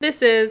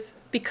This is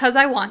Because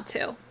I Want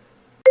to.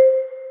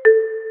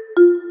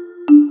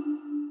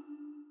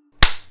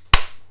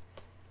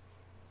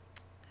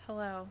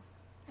 Hello,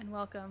 and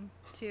welcome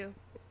to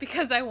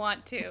Because I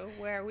Want to,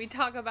 where we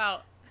talk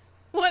about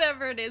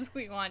whatever it is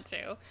we want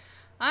to.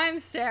 I'm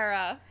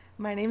Sarah.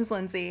 My name's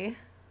Lindsay.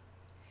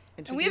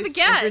 And we have a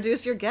guest.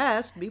 Introduce your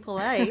guest. Be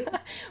polite.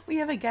 We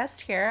have a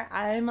guest here.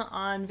 I'm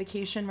on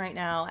vacation right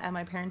now at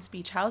my parents'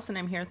 beach house, and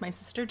I'm here with my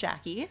sister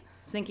Jackie.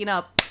 Syncing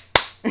up.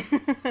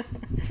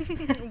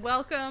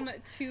 Welcome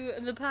to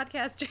the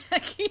podcast,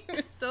 Jackie.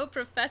 You're so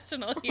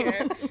professional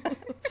here.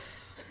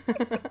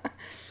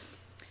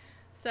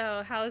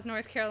 So, how is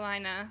North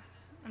Carolina?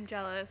 I'm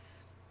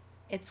jealous.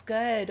 It's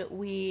good.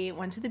 We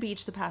went to the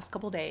beach the past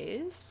couple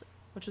days,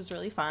 which was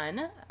really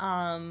fun.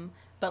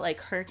 But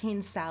like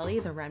Hurricane Sally,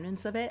 the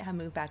remnants of it have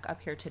moved back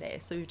up here today.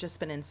 So we've just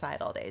been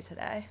inside all day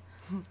today.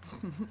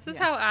 This is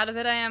how out of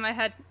it I am. I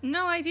had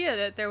no idea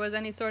that there was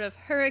any sort of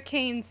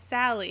Hurricane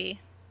Sally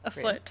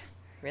afoot.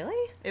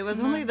 Really? It was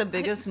only the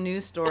biggest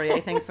news story,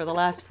 I think, for the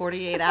last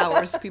 48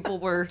 hours. People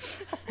were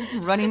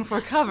running for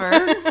cover.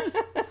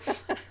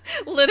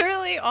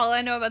 Literally, all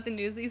I know about the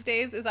news these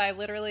days is I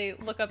literally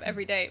look up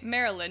every day,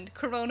 Maryland,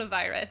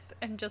 coronavirus,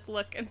 and just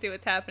look and see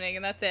what's happening,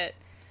 and that's it.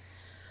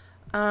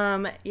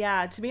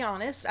 Yeah, to be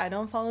honest, I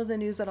don't follow the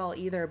news at all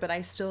either, but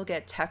I still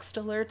get text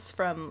alerts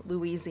from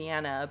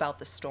Louisiana about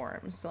the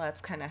storms. So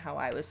that's kind of how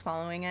I was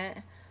following it.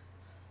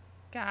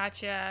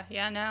 Gotcha.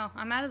 Yeah, no,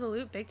 I'm out of the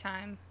loop big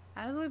time.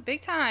 Out of the loop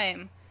big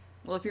time.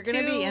 Well, if you're going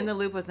to be in the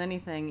loop with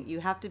anything, you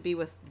have to be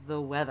with the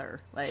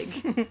weather. Like,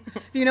 if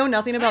you know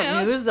nothing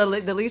about news, the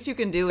least you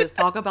can do is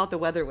talk about the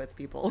weather with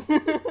people.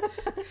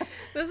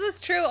 This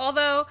is true,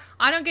 although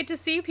I don't get to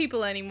see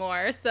people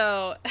anymore,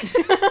 so...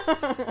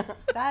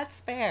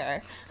 That's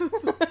fair.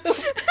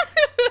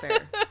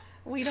 Fair.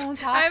 We don't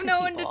talk to I have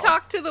no people. one to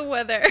talk to the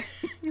weather.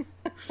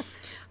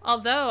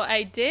 Although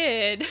I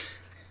did.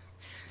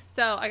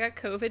 So I got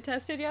COVID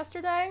tested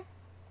yesterday,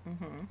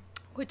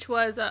 which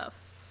was a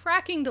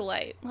fracking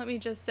delight, let me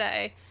just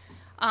say.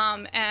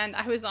 And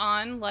I was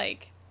on,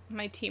 like,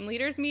 my team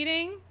leaders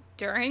meeting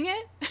during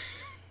it.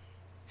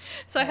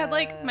 So I had,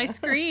 like, my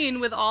screen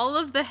with all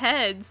of the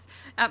heads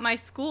at my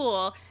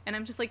school, and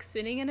I'm just, like,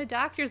 sitting in a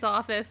doctor's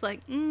office,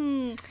 like,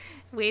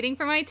 waiting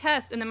for my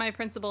test. And then my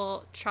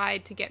principal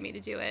tried to get me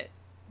to do it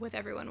with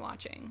everyone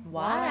watching.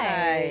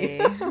 Why?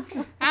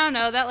 I don't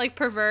know, that, like,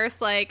 perverse,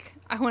 like,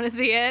 I want to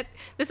see it.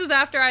 This is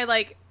after I,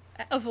 like,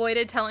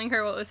 avoided telling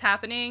her what was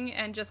happening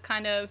and just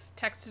kind of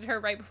texted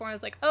her right before. I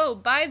was like, oh,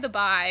 by the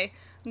by,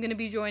 I'm going to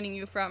be joining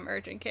you from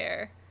urgent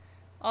care.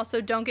 Also,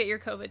 don't get your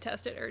COVID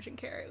test at urgent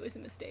care. It was a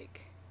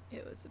mistake.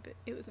 It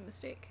was a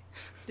mistake.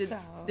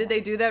 Did they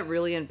do that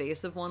really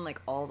invasive one,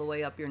 like, all the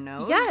way up your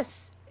nose?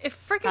 Yes. It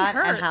freaking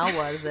hurt. And how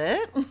was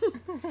it?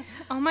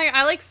 Oh my,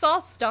 I, like, saw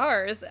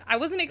stars. I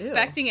wasn't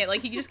expecting it.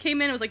 Like, he just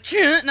came in and was like,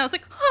 and I was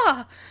like,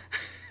 huh.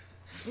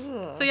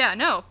 So, yeah,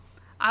 no.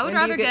 I would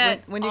rather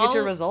get... When do you get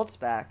your results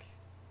back?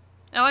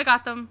 Oh, I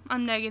got them.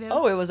 I'm negative.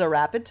 Oh, it was a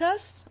rapid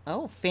test?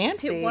 Oh,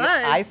 fancy. It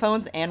was.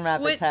 iPhones and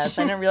rapid tests.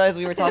 I didn't realize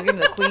we were talking to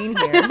the queen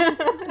here.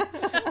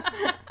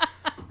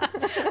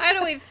 I had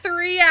to wait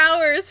 3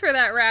 hours for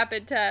that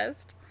rapid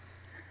test.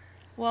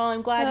 Well,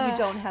 I'm glad you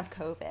don't have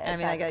COVID. I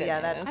mean,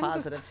 that's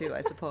positive too, I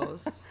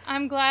suppose.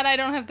 I'm glad I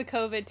don't have the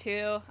COVID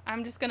too.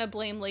 I'm just gonna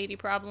blame lady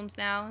problems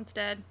now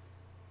instead.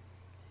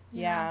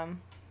 Yeah.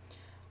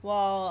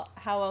 Well,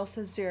 how else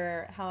has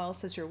your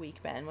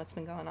week been? What's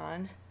been going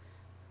on?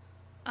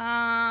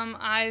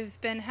 I've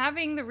been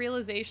having the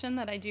realization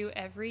that I do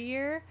every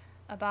year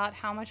about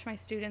how much my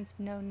students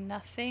know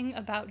nothing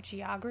about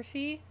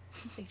geography.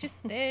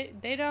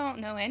 They don't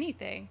know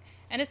anything.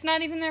 And it's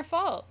not even their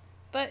fault.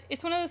 But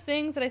it's one of those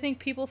things that I think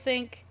people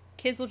think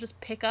kids will just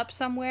pick up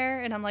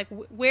somewhere, and I'm like,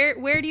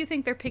 where do you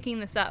think they're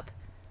picking this up?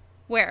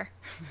 Where?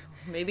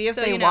 Maybe if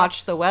they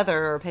watch the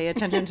weather or pay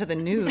attention to the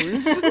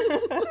news, They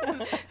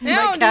might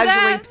don't do casually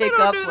that. They pick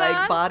don't up do like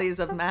that. bodies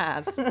of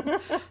mass.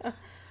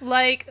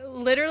 Like,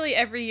 literally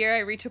every year I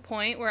reach a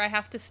point where I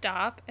have to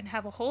stop and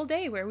have a whole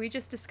day where we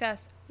just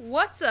discuss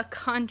what's a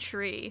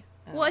country,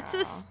 what's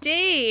a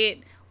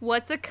state,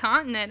 what's a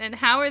continent, and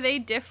how are they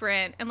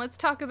different, and let's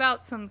talk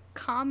about some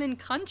common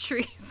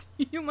countries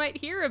you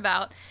might hear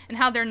about and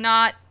how they're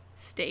not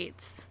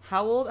states.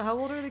 How old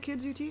are the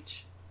kids you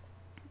teach?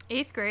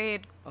 8th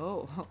grade.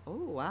 Oh,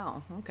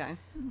 wow. Okay.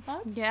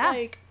 That's Yeah.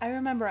 like, I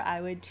remember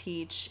I would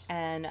teach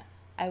and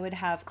I would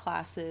have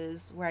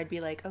classes where I'd be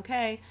like,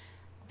 okay,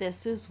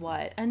 this is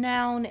what a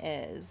noun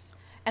is.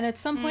 And at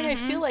some point I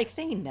feel like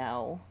they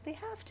know. They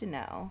have to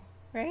know,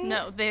 right?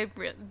 No, no.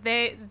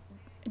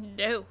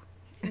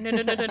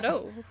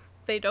 No.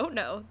 They don't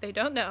know. They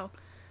don't know.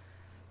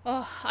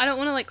 Oh, I don't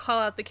want to, like, call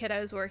out the kid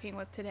I was working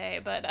with today,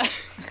 but...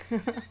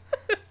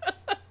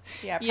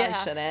 Yeah, probably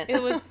shouldn't.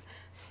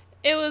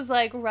 It was,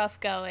 like, rough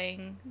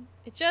going.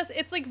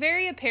 It's, like,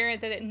 very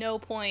apparent that at no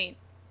point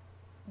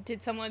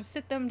did someone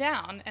sit them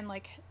down and,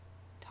 like,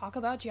 talk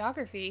about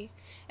geography.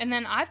 And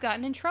then I've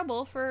gotten in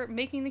trouble for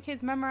making the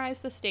kids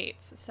memorize the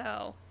states,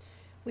 so...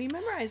 We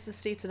memorized the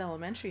states in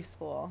elementary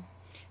school.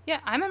 Yeah,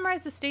 I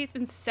memorized the states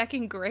in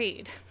 2nd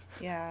grade.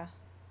 Yeah.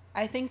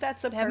 I think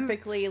that's a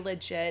perfectly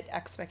legit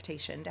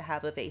expectation to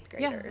have of 8th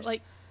graders. Yeah,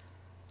 like,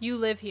 you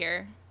live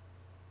here.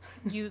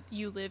 You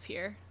live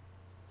here.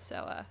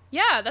 So,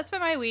 yeah, that's been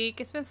my week.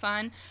 It's been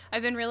fun.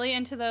 I've been really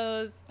into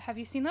those. Have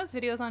you seen those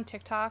videos on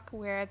TikTok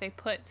where they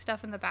put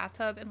stuff in the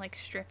bathtub and, like,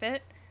 strip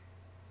it?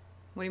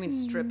 What do you mean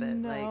strip it?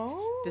 No.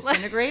 Like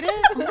disintegrate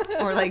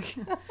it? Or like,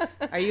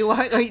 are you,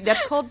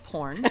 that's called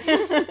porn.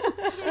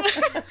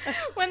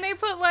 When they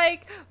put,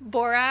 like,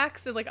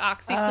 borax and, like,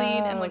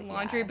 OxyClean and, like,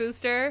 laundry yes.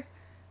 booster.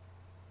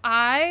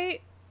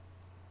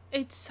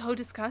 It's so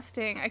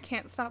disgusting. I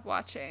can't stop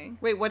watching.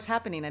 Wait, what's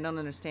happening? I don't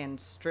understand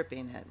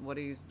stripping it. What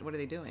are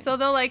they doing? So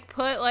they'll, like,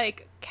 put,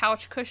 like,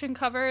 couch cushion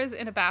covers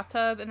in a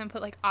bathtub and then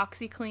put, like,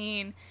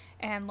 OxyClean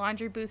and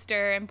laundry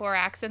booster and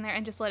borax in there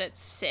and just let it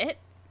sit.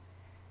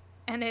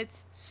 And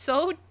it's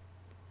so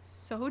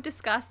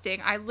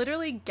disgusting. I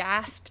literally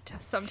gasped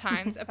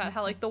sometimes about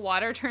how, like, the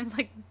water turns,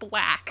 like,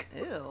 black.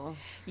 Ew.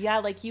 Yeah,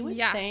 like you would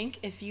think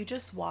if you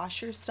just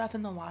wash your stuff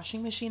in the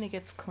washing machine, it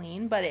gets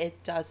clean, but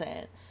it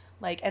doesn't.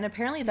 Like, and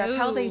apparently that's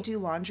how they do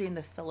laundry in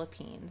the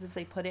Philippines, is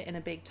they put it in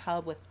a big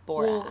tub with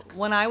borax. Well,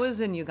 when I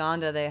was in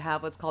Uganda, they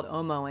have what's called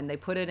Omo, and they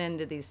put it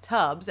into these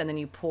tubs, and then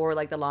you pour,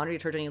 like, the laundry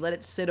detergent, you let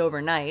it sit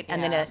overnight,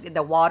 and then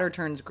the water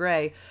turns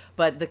gray.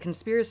 But the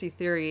conspiracy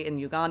theory in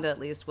Uganda, at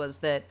least, was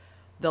that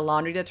the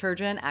laundry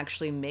detergent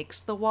actually makes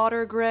the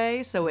water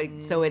gray. So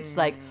it's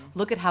like,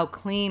 look at how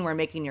clean we're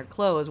making your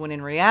clothes, when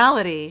in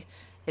reality,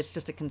 it's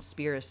just a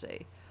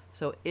conspiracy.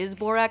 So is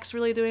borax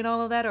really doing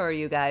all of that, or are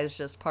you guys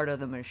just part of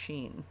the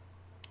machine?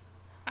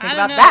 I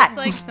don't know. It's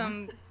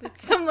like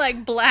some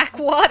like black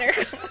water.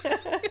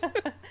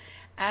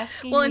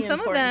 Asking the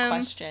important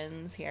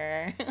questions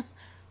here.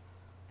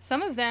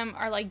 Some of them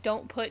are like,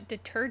 don't put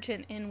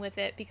detergent in with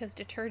it because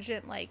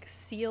detergent like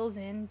seals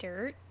in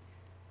dirt.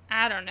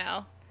 I don't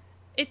know.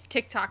 It's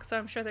TikTok, so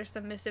I'm sure there's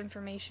some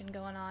misinformation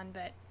going on,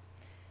 but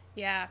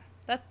yeah,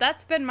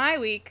 that's been my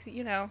week.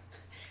 You know,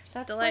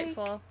 that's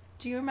delightful. Like,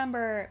 do you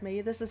remember?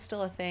 Maybe this is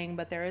still a thing,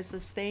 but there is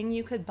this thing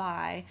you could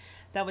buy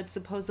that would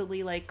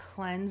supposedly like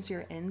cleanse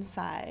your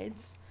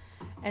insides.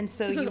 And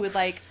so you would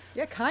like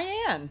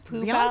cayenne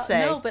poop Beyonce.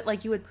 out. No, but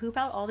like you would poop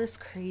out all this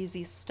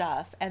crazy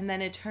stuff, and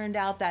then it turned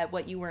out that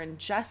what you were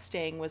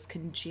ingesting was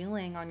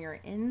congealing on your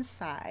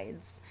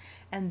insides,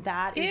 and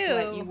that is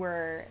what you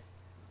were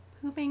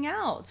pooping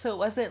out. So it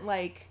wasn't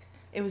like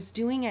it was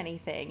doing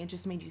anything. It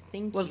just made you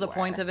think. Was the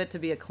point of it to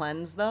be a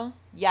cleanse, though?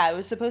 Yeah, it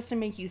was supposed to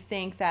make you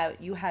think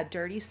that you had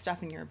dirty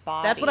stuff in your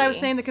body. That's what I was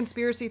saying. The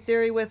conspiracy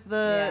theory with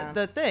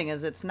the thing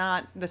is, it's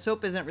not, the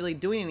soap isn't really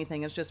doing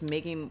anything. It's just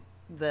making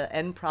the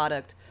end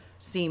product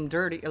seem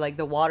dirty, or like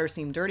the water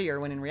seem dirtier,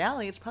 when in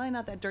reality it's probably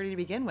not that dirty to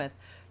begin with.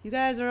 You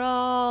guys are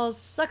all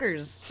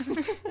suckers.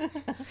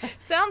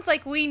 Sounds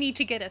like we need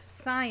to get a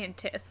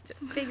scientist to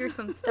figure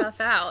some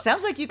stuff out.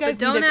 Sounds like you guys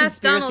need a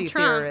conspiracy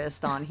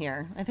theorist on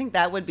here. I think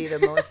that would be the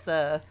most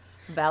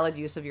valid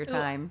use of your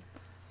time.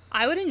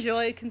 I would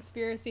enjoy a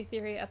conspiracy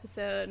theory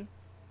episode.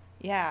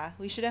 Yeah,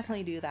 we should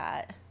definitely do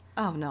that.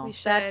 Oh no,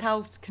 that's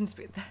how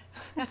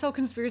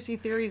conspiracy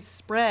theories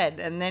spread,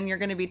 and then you're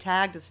going to be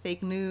tagged as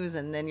fake news,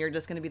 and then you're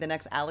just going to be the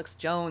next Alex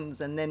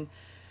Jones, and then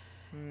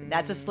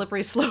that's a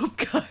slippery slope,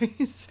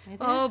 guys.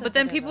 Oh, but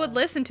then people would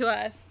listen to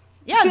us.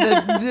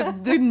 Yeah,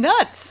 the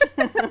nuts,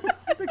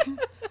 the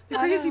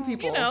crazy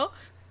people. You know,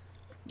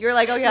 you're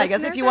like, oh yeah, I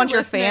guess if you want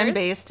your fan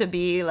base to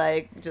be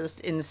like just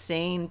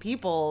insane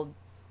people,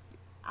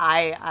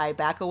 I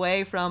back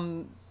away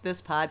from this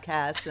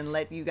podcast and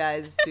let you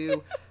guys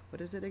do. What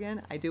is it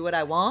again? I do what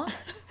I want.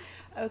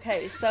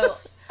 Okay, so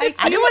I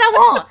do what I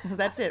want.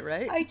 That's it,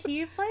 right? I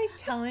keep like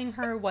telling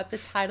her what the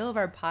title of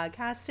our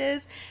podcast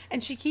is,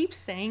 and she keeps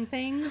saying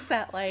things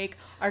that like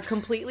are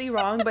completely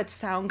wrong but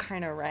sound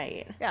kind of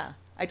right. Yeah,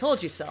 I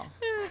told you so.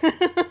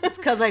 It's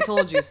because I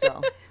told you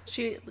so.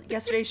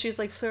 Yesterday she's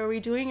like, "So are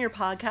we doing your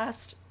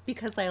podcast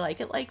because I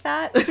like it like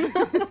that?"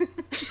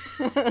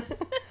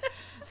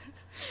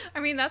 I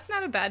mean, that's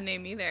not a bad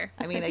name either.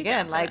 I mean,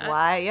 again, like,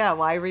 why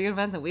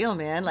reinvent the wheel,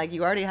 man? Like,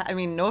 you already, I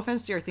mean, no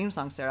offense to your theme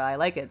song, Sarah, I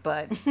like it,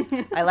 but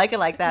I like it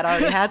like that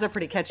already has a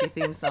pretty catchy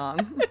theme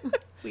song.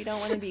 We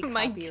don't want to be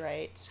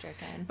copyright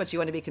stricken. But you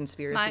want to be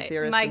conspiracy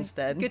theorists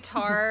instead. My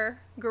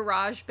guitar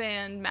garage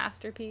band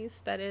masterpiece,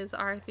 that is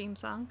our theme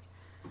song.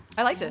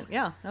 I liked it,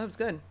 yeah. No, it was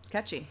good. It's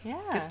catchy.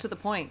 Yeah. Gets to the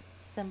point.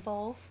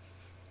 Simple.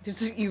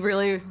 You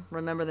really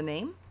remember the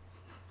name?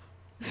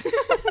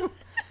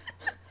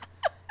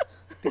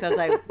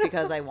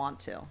 Because I want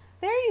to.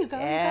 There you go.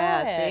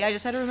 Yeah, see, I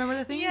just had to remember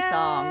the theme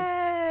song.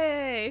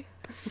 Yay!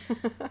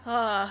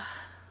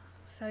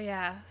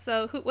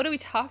 So what are we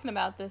talking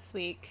about this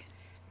week?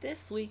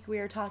 This week we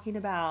are talking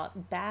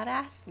about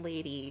badass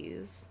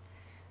ladies.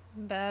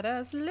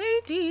 Badass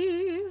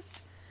ladies.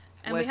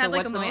 And Wait, we had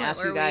like a let me moment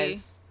ask you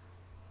guys.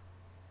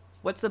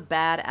 What's a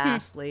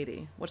badass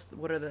lady?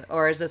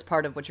 Or is this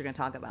part of what you're going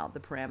to talk about? The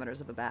parameters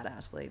of a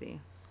badass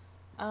lady.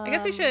 I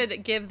guess we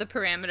should give the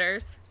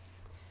parameters.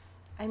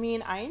 I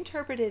mean, I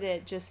interpreted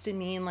it just to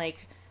mean,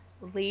 like,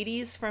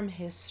 ladies from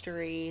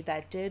history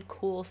that did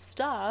cool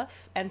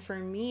stuff, and for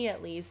me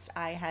at least,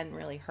 I hadn't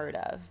really heard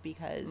of,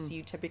 because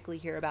you typically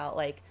hear about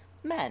like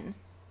men.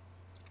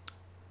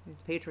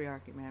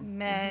 Patriarchy, man.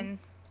 Men.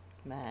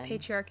 Men.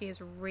 Patriarchy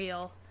is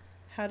real.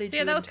 How did So you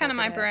yeah, that was kind of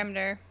my interpret it?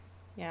 parameter.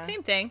 Yeah.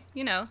 Same thing,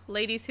 you know,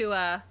 ladies who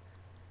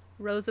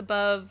rose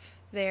above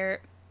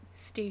their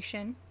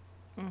station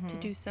to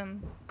do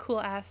some cool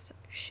ass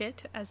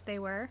shit as they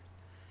were.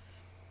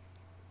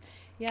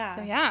 Yeah.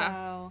 So, yeah.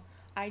 So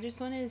I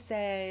just wanted to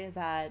say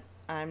that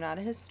I'm not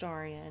a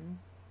historian.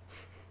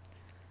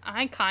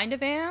 I kind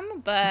of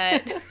am,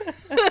 but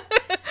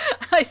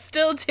I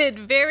still did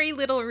very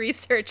little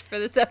research for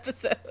this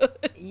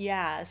episode.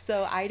 Yeah,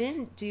 so I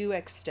didn't do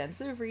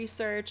extensive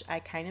research. I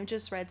kind of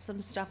just read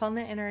some stuff on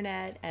the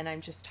internet, and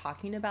I'm just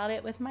talking about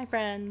it with my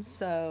friends.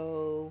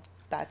 So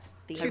that's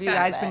the Have end you of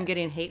guys it. been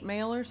getting hate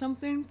mail or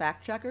something?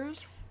 Fact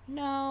checkers?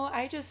 No,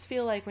 I just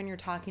feel like when you're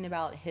talking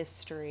about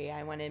history,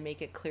 I want to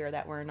make it clear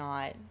that we're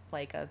not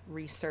like a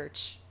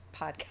research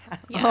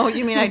podcast. Yeah. Oh,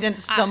 you mean I didn't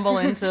stumble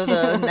into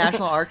the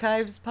National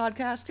Archives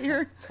podcast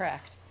here?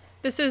 Correct.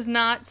 This is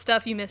not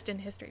stuff you missed in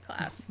history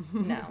class.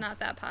 This No. is not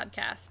that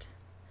podcast.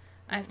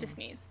 I have to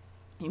sneeze.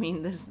 You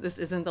mean this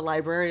isn't the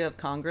Library of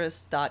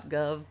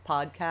Congress.gov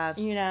podcast?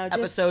 You know, just-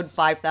 episode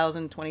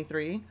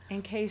 5023.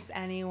 In case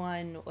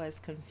anyone was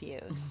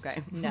confused.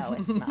 Okay. No,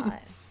 it's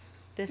not.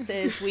 This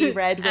is, we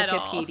read At all.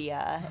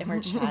 Wikipedia and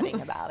we're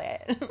chatting about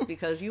it.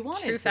 Because you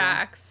wanted True to.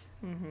 facts.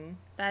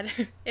 That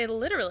it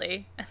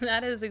literally,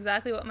 that is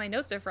exactly what my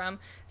notes are from.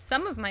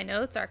 Some of my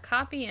notes are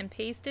copy and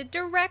pasted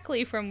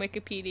directly from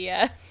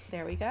Wikipedia.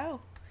 There we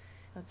go.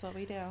 That's what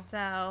we do.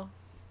 So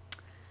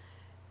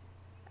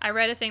I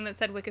read a thing that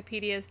said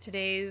Wikipedia is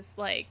today's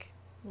like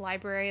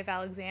Library of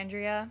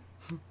Alexandria.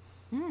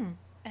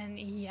 And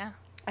yeah.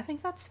 I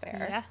think that's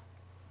fair. Yeah.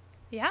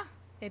 Yeah,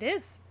 it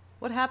is.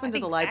 What happened I to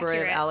the think it's Library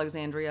accurate. of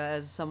Alexandria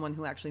as someone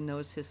who actually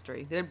knows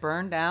history? Did it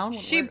burn down?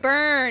 She Where-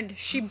 burned.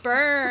 She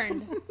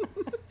burned.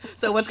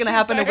 So what's going to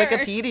happen to burned.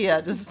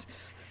 Wikipedia? Just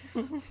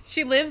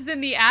She lives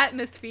in the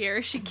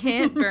atmosphere. She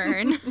can't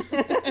burn.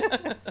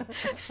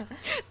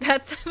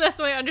 That's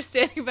my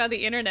understanding about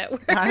the internet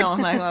works. I know.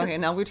 I'm like, okay,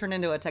 now we turn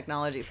into a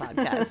technology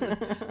podcast.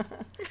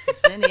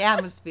 It's in the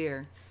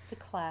atmosphere. The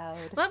cloud.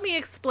 Let me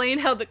explain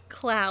how the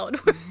cloud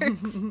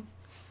works.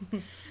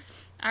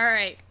 All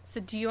right. So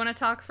do you want to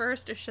talk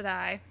first or should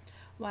I?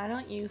 Why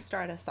don't you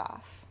start us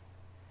off?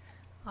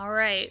 All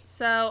right.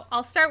 So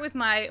I'll start with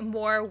my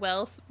more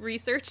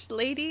well-researched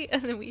lady,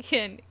 and then we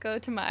can go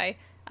to my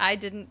I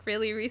didn't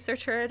really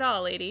research her at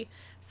all lady.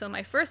 So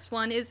my first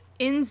one is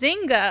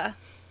Nzinga. Have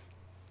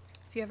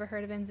you ever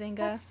heard of Nzinga?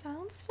 That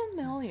sounds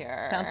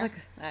familiar. Sounds like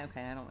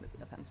okay. I don't want to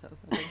be offensive.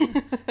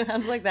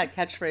 Sounds like that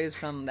catchphrase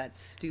from that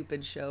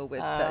stupid show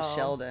with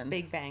Sheldon.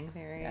 Big Bang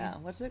Theory. Yeah,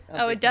 what's it?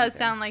 Oh, Big it does Bang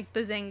sound like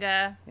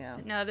Bazinga. Yeah.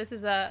 No, this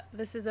is a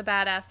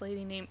badass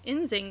lady named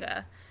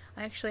Nzinga.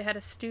 I actually had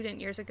a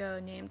student years ago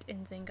named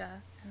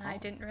Nzinga, and I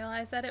didn't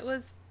realize that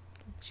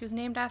she was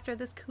named after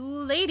this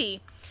cool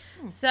lady.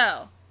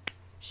 So,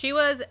 she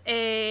was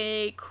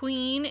a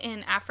queen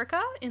in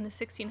Africa in the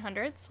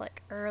 1600s,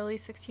 like early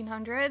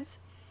 1600s.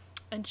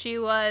 And she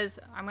was,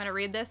 I'm going to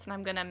read this and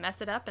I'm going to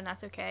mess it up, and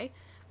that's okay.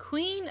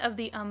 Queen of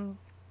the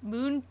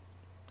Umbundu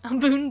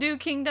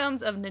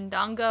kingdoms of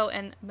Ndongo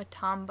and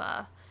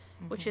Matamba,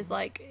 which is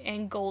like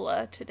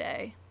Angola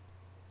today.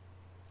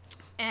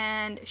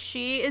 And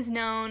she is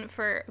known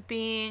for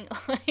being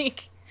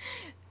like,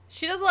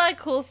 she does a lot of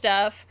cool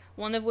stuff,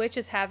 one of which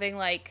is having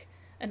like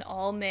an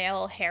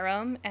all-male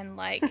harem and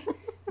like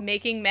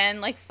making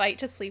men like fight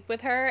to sleep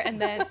with her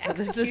and then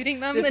executing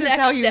them the next day. This is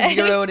how you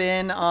zeroed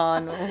in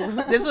on.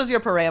 This was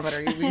your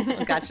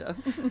parameter. Gotcha.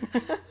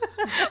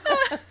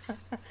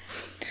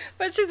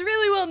 But she's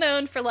really well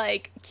known for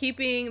like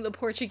keeping the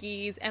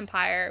Portuguese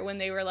Empire when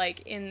they were like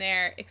in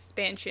their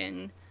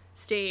expansion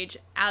stage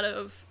out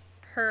of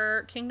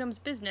her kingdom's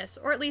business,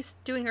 or at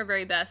least doing her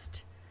very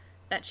best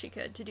that she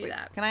could to do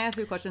that. Can I ask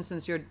you a question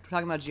since you're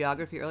talking about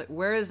geography earlier?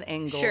 Where is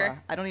Angola?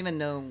 Sure. I don't even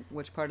know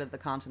which part of the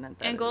continent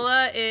that is.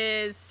 Angola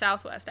is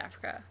Southwest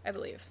Africa, I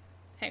believe.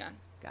 Hang on.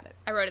 Got it.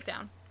 I wrote it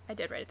down. I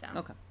did write it down.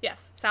 Okay.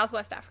 Yes,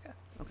 Southwest Africa.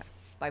 Okay.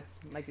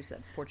 Like you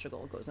said,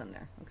 Portugal goes in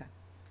there. Okay.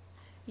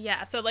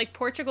 Yeah, so like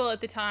Portugal at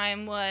the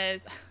time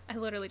was, I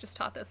literally just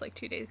taught this like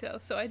 2 days ago,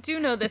 so I do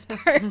know this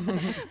part.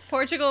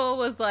 Portugal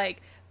was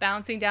like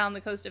bouncing down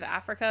the coast of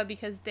Africa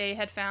because they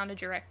had found a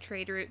direct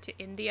trade route to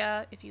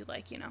India if you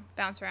like,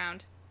 bounce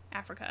around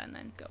Africa and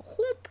then go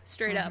whoop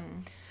straight up.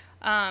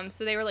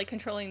 So they were like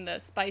controlling the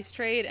spice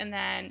trade and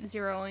then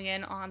zeroing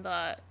in on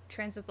the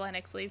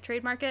transatlantic slave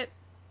trade market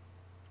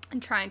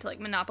and trying to like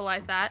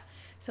monopolize that.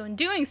 So in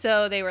doing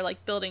so, they were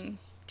like building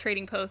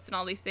trading posts and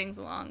all these things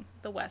along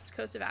the west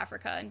coast of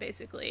Africa and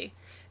basically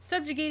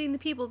subjugating the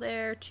people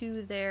there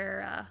to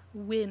their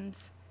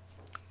whims,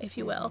 if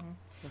you will.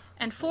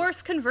 And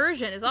forced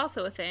conversion is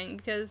also a thing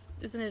because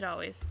isn't it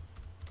always?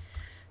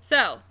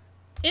 So,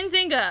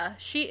 Nzinga,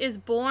 she is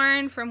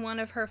born from one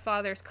of her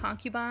father's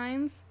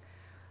concubines,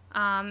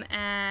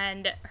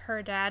 and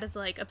her dad is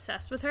like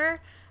obsessed with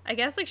her. I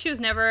guess, like, she was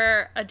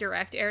never a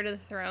direct heir to the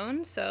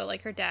throne, so,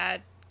 like, her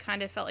dad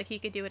kind of felt like he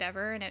could do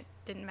whatever, and it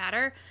didn't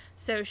matter.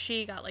 So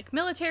she got, like,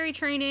 military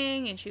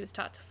training, and she was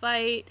taught to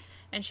fight,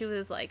 and she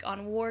was, like,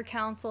 on war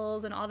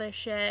councils and all this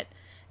shit.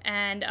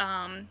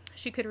 And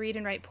she could read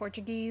and write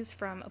Portuguese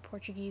from a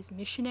Portuguese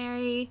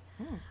missionary,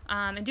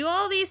 and do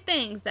all these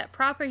things that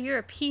proper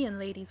European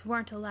ladies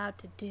weren't allowed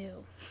to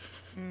do.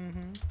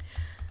 Mm-hmm.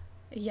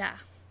 Yeah.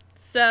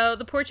 So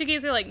the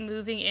Portuguese are, like,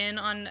 moving in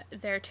on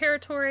their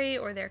territory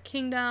or their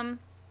kingdom,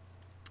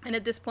 and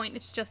at this point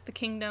it's just the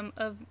kingdom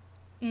of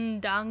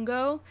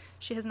Ndango.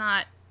 She has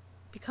not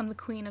become the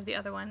queen of the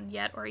other one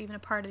yet, or even a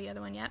part of the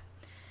other one yet.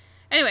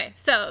 Anyway,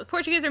 so the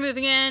Portuguese are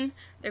moving in,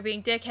 they're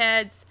being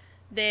dickheads.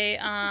 They,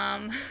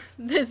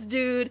 this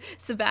dude,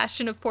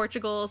 Sebastian of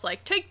Portugal, is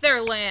like, take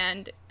their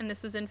land, and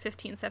this was in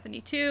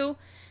 1572,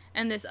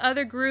 and this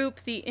other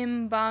group, the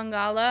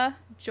Imbangala,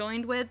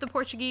 joined with the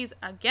Portuguese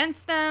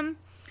against them.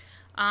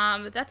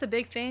 That's a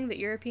big thing that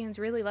Europeans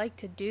really like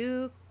to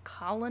do,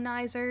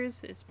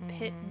 colonizers, is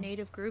pit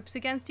native groups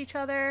against each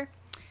other.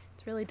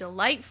 It's really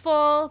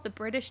delightful. The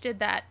British did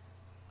that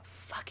a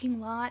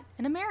fucking lot,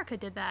 and America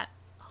did that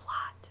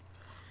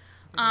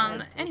a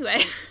lot.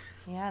 Anyway...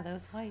 Yeah,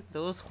 those whites.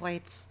 Those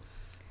whites.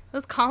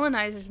 Those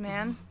colonizers,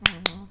 man.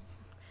 Mm-hmm.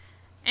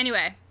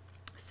 Anyway,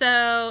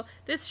 so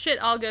this shit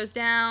all goes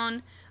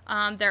down.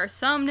 There are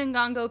some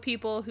Ngango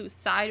people who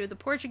side with the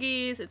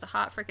Portuguese. It's a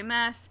hot freaking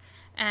mess.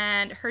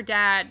 And her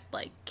dad,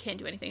 like, can't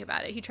do anything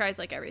about it. He tries,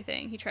 like,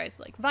 everything. He tries,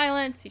 like,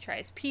 violence. He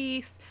tries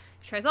peace.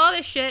 He tries all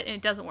this shit, and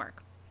it doesn't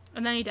work.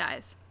 And then he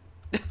dies.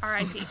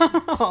 R.I.P.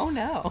 Oh,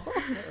 no.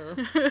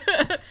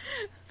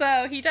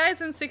 So he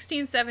dies in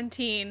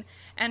 1617,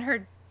 and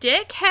her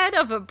dickhead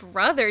of a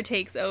brother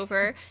takes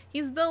over.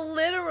 He's the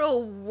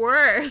literal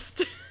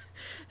worst.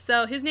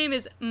 So his name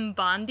is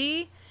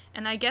Mbandi,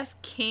 and I guess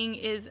king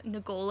is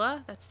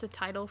Ngola. That's the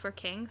title for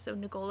king, so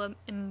Ngola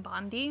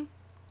Mbandi.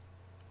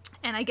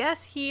 And I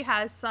guess he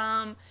has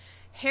some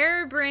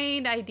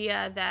harebrained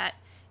idea that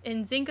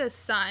Nzinga's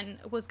son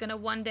was going to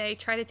one day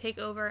try to take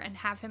over and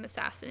have him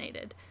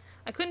assassinated.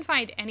 I couldn't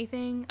find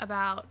anything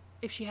about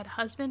if she had a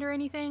husband or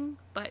anything,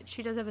 but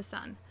she does have a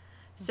son.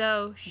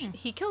 So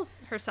he kills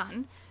her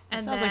son.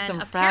 And sounds then like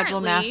some fragile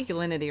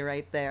masculinity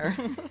right there.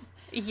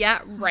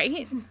 Yeah,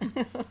 right?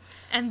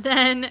 And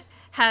then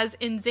has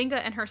Nzinga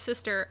and her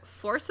sister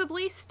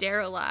forcibly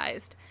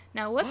sterilized.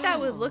 Now, what that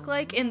would look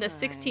like in the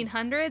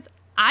 1600s,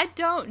 I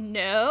don't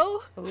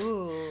know.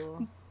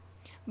 Ooh.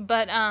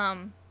 But,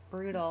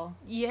 brutal.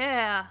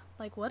 yeah.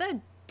 Like, what a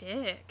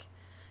dick.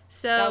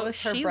 So that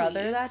was her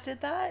brother leaves. that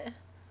did that?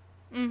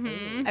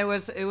 Mm-hmm.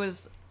 It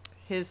was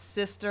his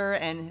sister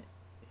and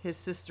his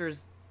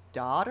sister's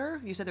daughter.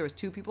 You said there was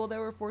two people that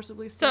were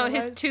forcibly sterilized? So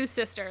his two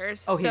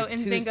sisters. Oh, so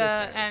his two Nzinga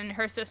sisters. and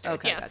her sisters.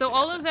 Okay, yeah. gotcha, So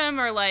all gotcha. of them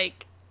are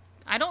like,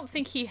 I don't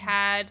think he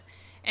had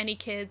any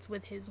kids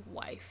with his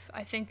wife.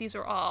 I think these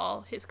were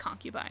all his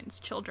concubines'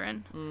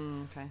 children.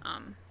 Okay.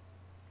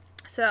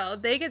 So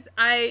they get,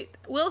 I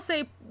will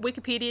say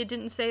Wikipedia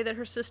didn't say that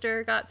her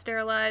sister got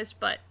sterilized,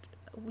 but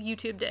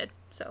YouTube did.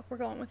 So we're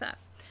going with that.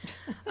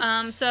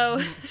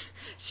 So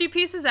she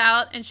pieces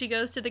out and she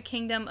goes to the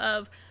kingdom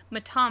of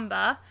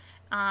Matamba,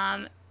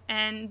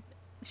 and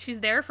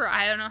she's there for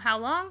I don't know how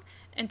long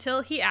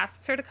until he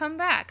asks her to come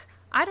back.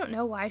 I don't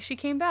know why she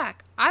came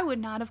back. I would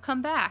not have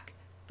come back,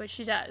 but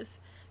she does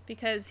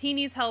because he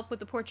needs help with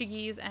the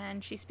Portuguese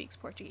and she speaks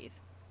Portuguese.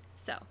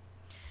 So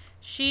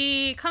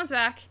she comes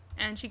back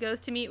and she goes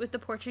to meet with the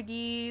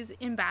Portuguese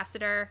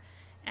ambassador.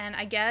 And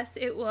I guess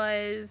it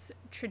was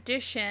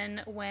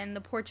tradition when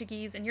the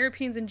Portuguese and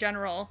Europeans in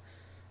general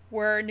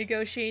were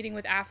negotiating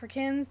with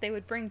Africans, they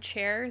would bring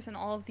chairs and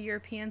all of the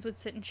Europeans would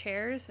sit in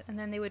chairs, and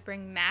then they would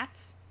bring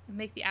mats and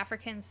make the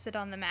Africans sit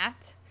on the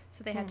mat,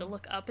 so they had to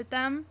look up at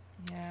them.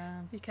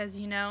 Yeah. Because,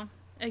 you know,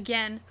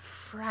 again,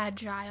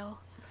 fragile.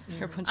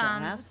 They're a bunch of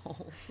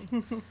assholes.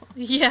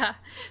 Yeah.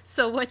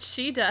 So what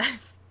she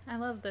does, I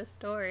love this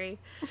story.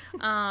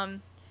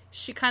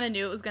 She kind of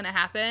knew it was going to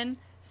happen.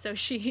 So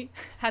she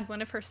had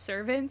one of her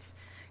servants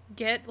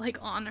get like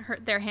on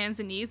their hands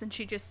and knees, and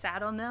she just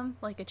sat on them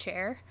like a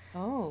chair.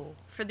 Oh.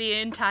 For the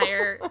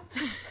entire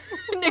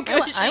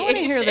negotiation. I want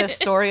to hear this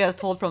story as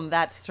told from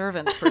that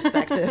servant's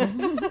perspective.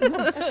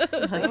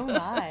 Like, Oh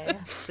my.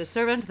 the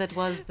servant that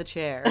was the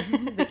chair,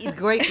 the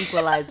great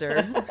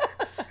equalizer.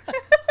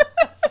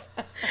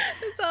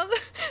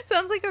 It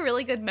sounds like a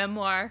really good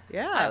memoir.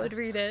 Yeah. I would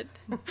read it.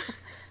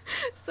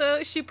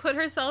 So she put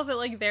herself at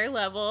like their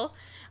level,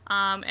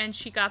 and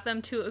she got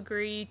them to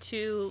agree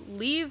to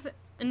leave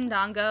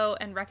Ndango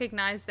and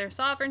recognize their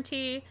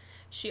sovereignty.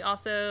 She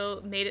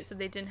also made it so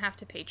they didn't have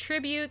to pay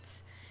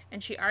tributes,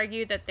 and she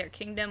argued that their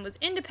kingdom was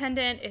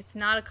independent, it's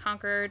not a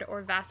conquered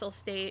or vassal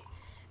state,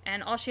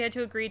 and all she had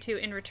to agree to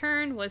in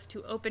return was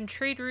to open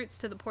trade routes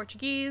to the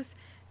Portuguese,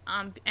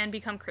 and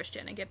become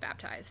Christian and get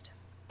baptized.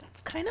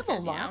 That's kind of a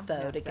lot,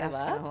 though, to give That's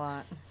a up.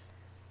 lot.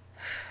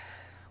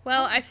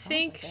 Well, I sounds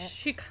think like it.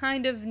 she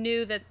kind of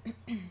knew that,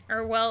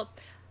 or well,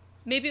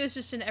 maybe it was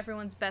just in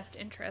everyone's best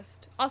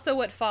interest. Also,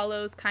 what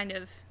follows kind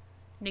of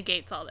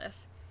negates all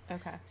this.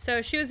 Okay.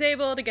 So she was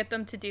able to get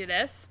them to do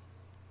this.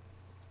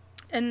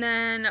 And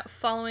then,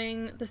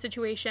 following the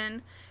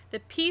situation, the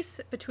peace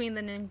between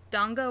the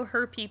Ndongo,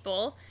 her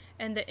people,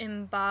 and the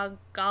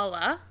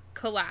Imbagala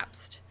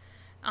collapsed.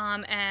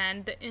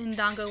 And the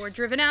Ndongo were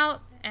driven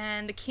out,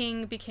 and the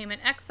king became in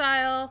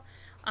exile,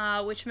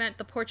 which meant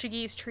the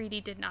Portuguese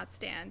treaty did not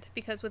stand.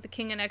 Because with the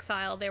king in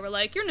exile, they were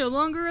like, you're no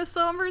longer a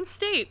sovereign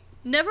state.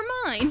 Never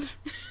mind.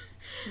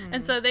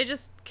 And so they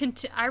just,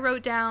 I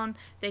wrote down,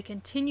 they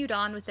continued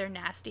on with their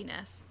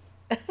nastiness,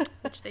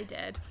 which they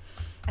did.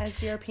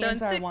 As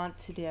Europeans are wont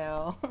to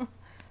do.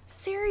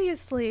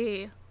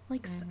 Seriously.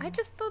 Like, I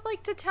just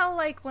like to tell,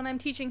 like, when I'm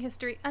teaching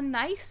history, a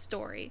nice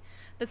story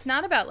that's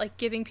not about, like,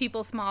 giving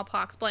people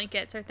smallpox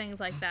blankets or things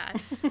like that.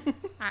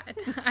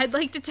 I'd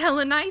like to tell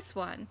a nice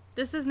one.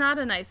 This is not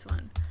a nice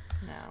one.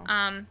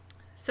 No.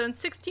 So in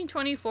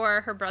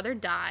 1624, her brother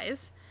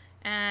dies,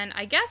 and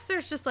I guess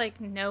there's just, like,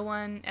 no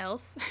one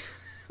else.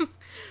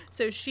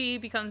 So she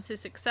becomes his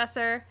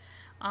successor.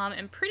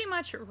 And pretty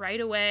much right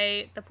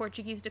away, the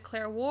Portuguese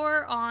declare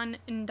war on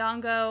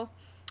Ndongo,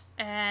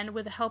 and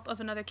with the help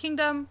of another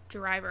kingdom,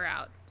 drive her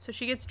out. So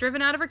she gets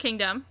driven out of her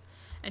kingdom,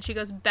 and she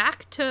goes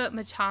back to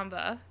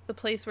Matamba, the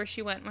place where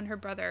she went when her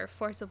brother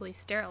forcibly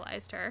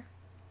sterilized her.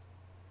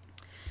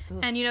 Oof.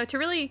 And, you know, to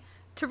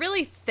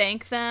really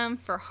thank them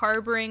for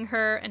harboring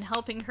her and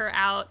helping her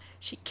out,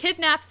 she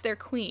kidnaps their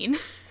queen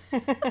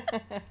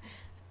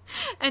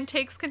and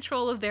takes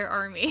control of their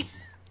army.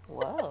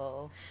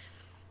 Whoa.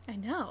 I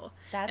know.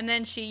 And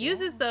then she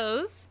uses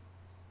those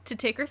to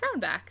take her throne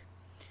back.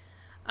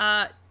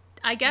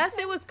 I guess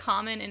it was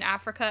common in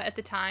Africa at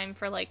the time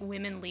for, like,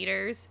 women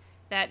leaders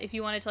that if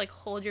you wanted to, like,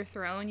 hold your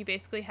throne, you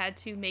basically had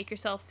to make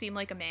yourself seem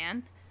like a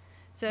man.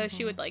 So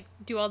she would, like,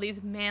 do all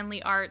these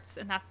manly arts,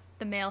 and that's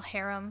the male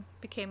harem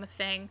became a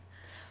thing.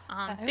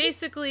 I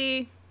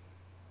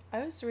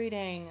was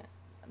reading,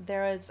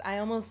 I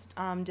almost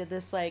did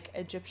this, like,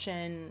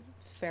 Egyptian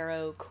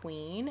pharaoh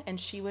queen, and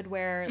she would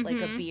wear, like,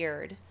 a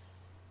beard.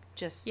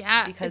 Just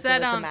because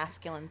it was a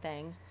masculine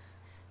thing.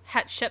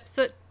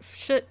 Hatshepsut.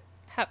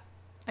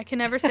 I can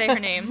never say her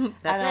name.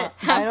 That's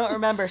it. I don't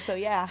remember, so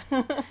yeah.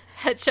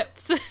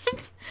 Hatshepsut.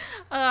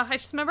 I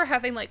just remember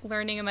having, like,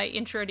 learning in my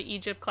intro to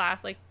Egypt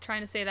class, like,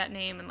 trying to say that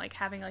name and, like,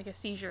 having, like, a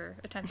seizure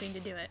attempting to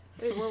do it.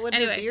 Wait, what would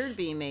her beard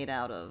be made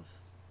out of?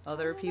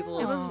 Other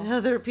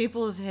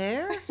people's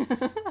hair?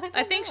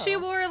 I think she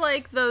wore,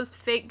 like, those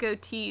fake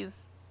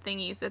goatees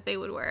thingies that they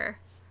would wear.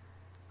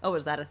 Oh,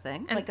 is that a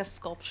thing? Like a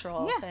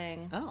sculptural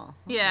thing. Oh.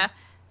 Okay. Yeah.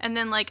 And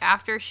then, like,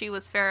 after she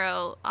was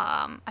pharaoh,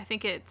 I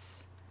think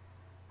it's,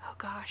 oh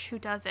gosh, who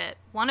does it?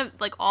 One of,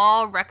 like,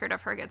 all record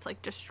of her gets,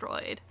 like,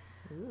 destroyed.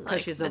 Because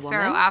like, she's a woman?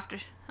 Pharaoh after,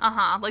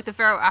 like, the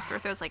pharaoh after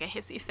throws, like, a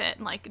hissy fit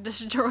and, like,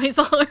 destroys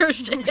all her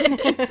shit.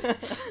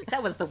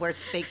 That was the worst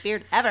fake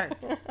beard ever.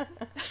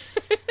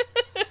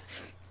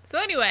 So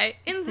anyway,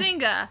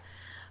 Nzinga,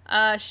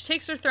 she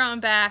takes her throne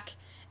back,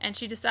 and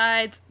she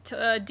decides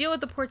to deal with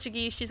the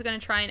Portuguese. She's going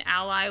to try and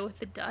ally with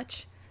the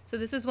Dutch. So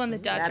this is when the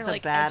Dutch are,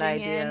 like, That's a bad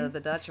edging idea. in. The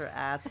Dutch are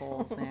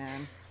assholes,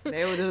 man.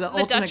 They're the The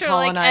ultimate Dutch are,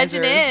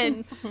 colonizers. like,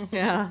 edging in.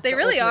 Yeah, They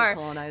really are.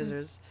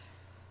 Colonizers.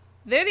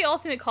 They're the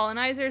ultimate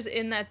colonizers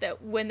in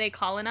that when they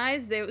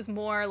colonized, it was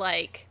more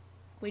like,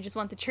 we just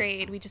want the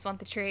trade, we just want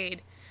the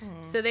trade.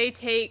 So they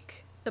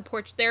take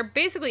they're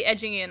basically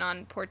edging in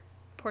on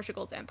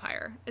Portugal's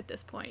empire at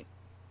this point.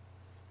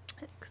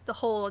 The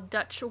whole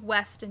Dutch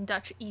West and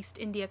Dutch East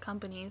India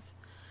companies.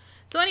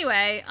 So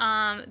anyway,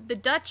 the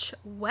Dutch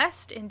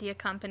West India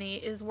Company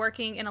is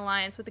working in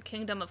alliance with the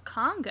Kingdom of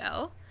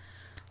Congo.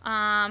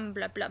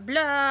 Blah, blah,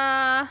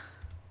 blah.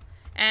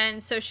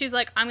 And so she's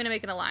like, I'm going to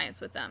make an alliance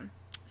with them.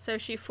 So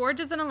she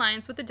forges an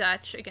alliance with the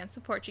Dutch against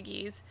the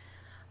Portuguese,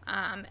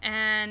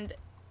 and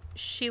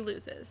she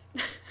loses.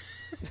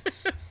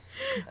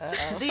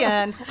 The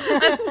end.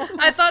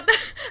 I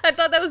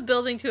thought that was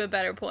building to a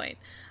better point.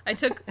 I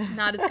took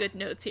not as good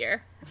notes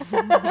here.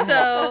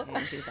 So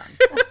And she's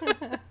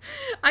done.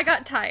 I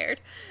got tired.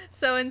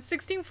 So in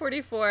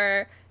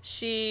 1644,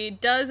 she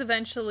does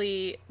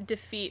eventually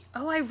defeat...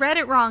 Oh, I read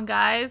it wrong,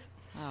 guys.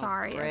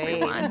 Sorry,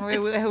 everyone.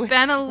 It's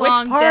been a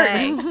long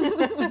day.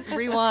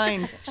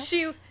 Rewind.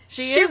 She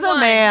is won. a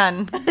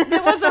man.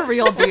 It was a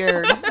real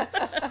beard.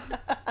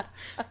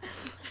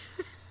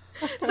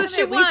 So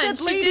she We won. said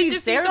She ladies, did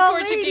defeat Sarah, the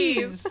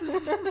Portuguese.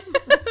 ladies.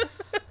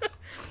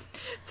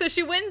 So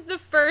she wins the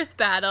first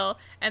battle,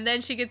 and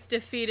then she gets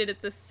defeated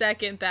at the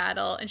second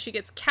battle, and she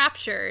gets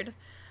captured.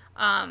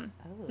 No,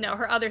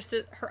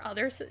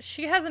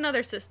 she has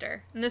another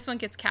sister, and this one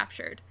gets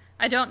captured.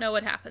 I don't know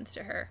what happens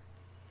to her.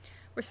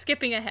 We're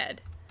skipping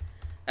ahead.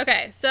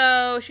 Okay,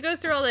 so she goes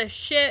through all this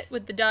shit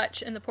with the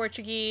Dutch and the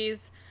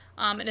Portuguese,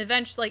 and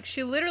eventually, like,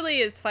 she literally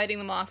is fighting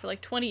them off for,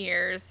 like, 20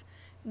 years,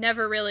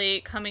 never really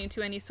coming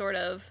to any sort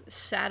of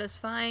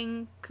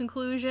satisfying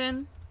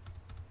conclusion.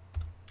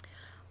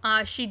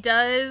 She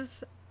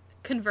does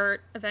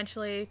convert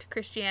eventually to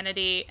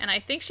Christianity, and I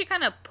think she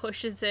kind of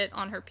pushes it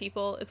on her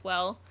people as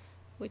well,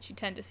 which you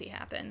tend to see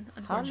happen,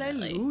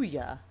 unfortunately.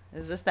 Hallelujah.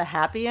 Is this the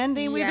happy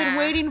ending we've been Yeah.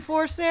 waiting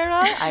for, Sarah?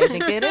 I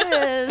think it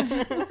is.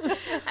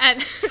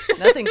 And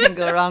Nothing can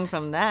go wrong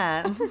from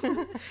that.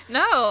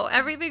 no,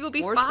 everything will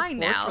be fine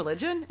forced now.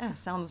 religion?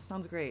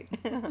 Sounds great.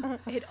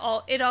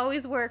 It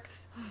always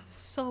works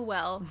so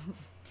well.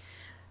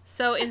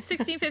 So in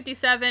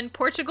 1657,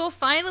 Portugal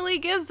finally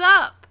gives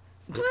up.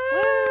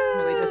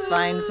 We just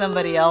find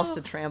somebody else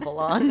to trample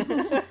on.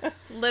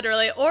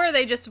 Literally, or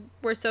they just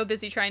were so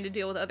busy trying to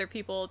deal with other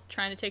people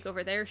trying to take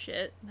over their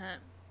shit.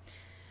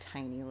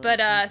 Tiny little But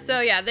country. so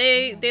yeah,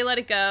 they let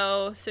it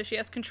go. So she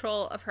has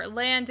control of her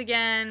land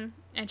again,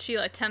 and she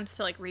attempts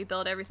to like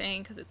rebuild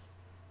everything because it's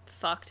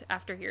fucked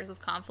after years of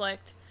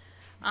conflict.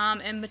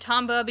 And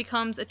Matamba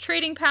becomes a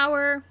trading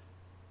power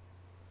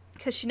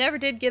because she never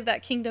did give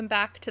that kingdom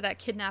back to that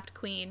kidnapped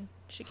queen.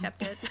 She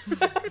kept it.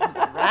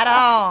 Right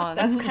on.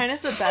 That's kind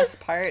of the best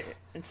part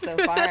so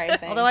far, I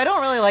think. Although I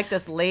don't really like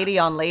this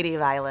lady-on-lady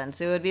violence.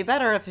 It would be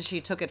better if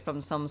she took it from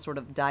some sort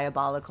of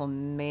diabolical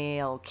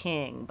male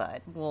king,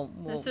 but we'll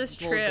This is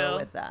we'll true. go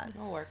with that.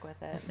 I'll work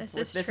with it. This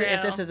If is this, true.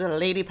 if this is a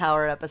lady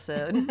power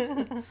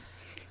episode.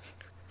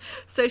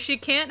 So she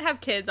can't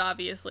have kids,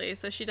 obviously.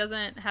 So she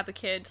doesn't have a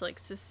kid to like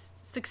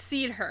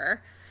succeed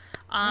her.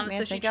 Man, So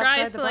she think tries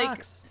outside to the like.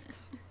 box.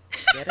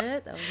 Get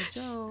it? That was a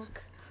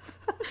joke.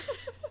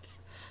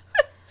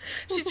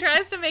 She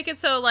tries to make it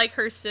so like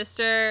her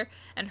sister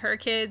and her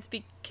kids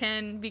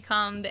can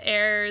become the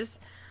heirs,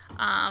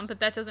 but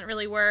that doesn't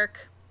really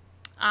work.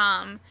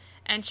 And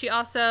she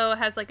also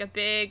has like a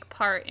big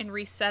part in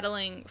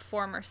resettling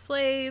former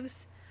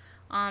slaves.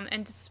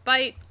 And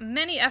despite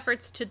many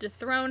efforts to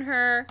dethrone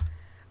her,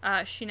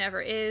 she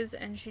never is,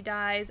 and she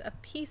dies a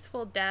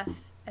peaceful death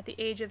at the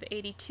age of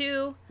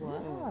 82.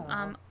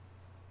 Wow.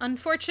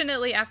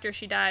 Unfortunately, after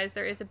she dies,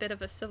 there is a bit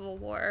of a civil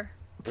war,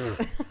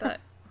 but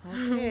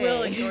Okay.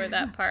 we'll ignore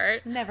that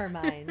part. Never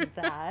mind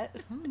that.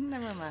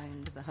 Never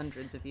mind the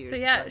hundreds of years So,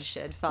 yeah, of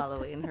bloodshed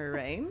following her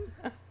reign.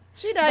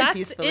 She died That's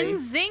peacefully.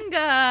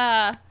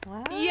 Nzinga!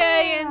 Wow.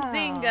 Yay,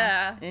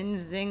 Nzinga!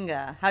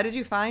 Nzinga. How did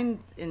you find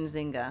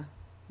Nzinga?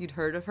 You'd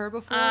heard of her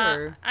before?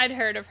 Or? I'd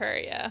heard of her,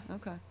 yeah.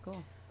 Okay,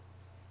 cool.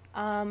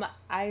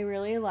 I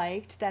really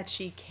liked that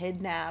she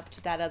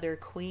kidnapped that other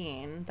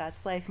queen.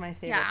 That's like my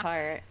favorite Yeah.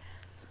 part.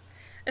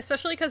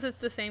 Especially because it's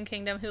the same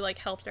kingdom who, like,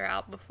 helped her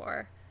out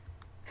before.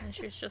 And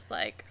she was just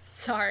like,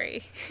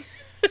 sorry.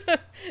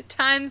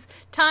 times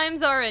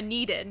are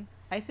needed.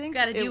 I think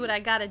Gotta do what I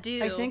gotta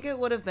do. I think it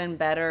would have been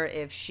better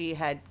if she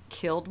had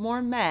killed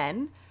more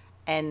men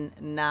and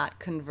not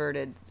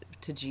converted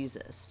to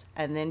Jesus.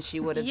 And then she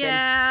would have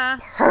Yeah.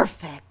 been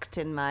perfect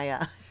in my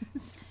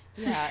eyes.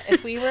 Yeah,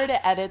 if we were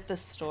to edit the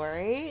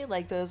story,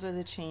 like those are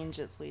the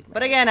changes we'd make.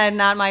 But again,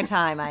 not my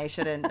time. I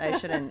shouldn't.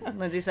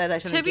 Lindsay said I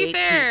shouldn't To be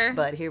gatekeep, fair-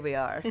 but here we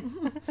are.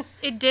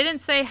 It didn't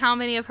say how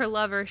many of her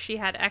lovers she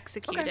had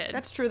executed. Okay,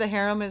 that's true. The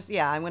harem is,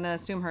 I'm going to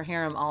assume her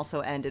harem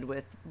also ended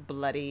with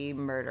bloody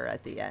murder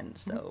at the end.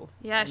 So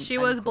Yeah, she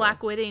I'm was cool.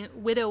 black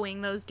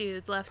widowing those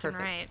dudes left and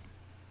Perfect. right.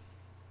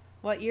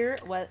 What year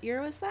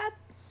was that?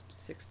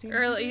 16.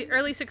 Early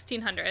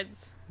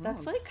 1600s.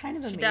 That's like kind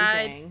of She amazing.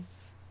 died.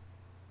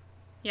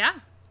 Yeah.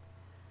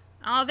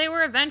 Oh, they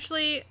were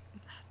eventually.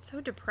 That's so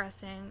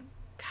depressing.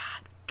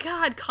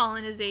 God,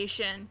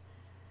 colonization.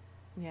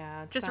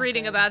 Yeah. it's Just not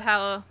reading good. about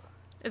how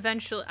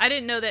eventually. I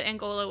didn't know that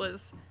Angola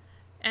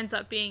ends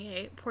up being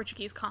a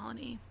Portuguese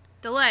colony.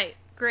 Delight.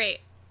 Great.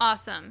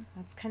 Awesome.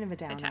 That's kind of a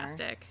downer.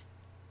 Fantastic.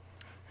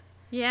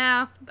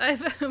 Yeah.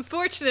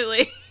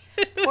 Unfortunately.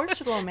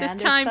 Portugal, man.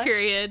 This they're time such-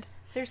 period.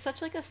 They're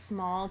such like a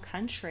small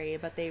country,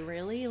 but they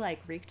really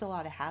like wreaked a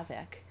lot of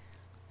havoc.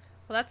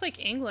 Well, that's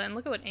like England.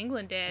 Look at what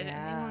England did.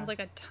 Yeah. England's like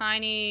a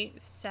tiny,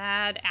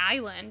 sad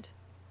island.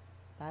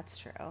 That's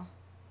true.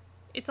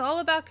 It's all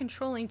about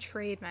controlling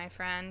trade, my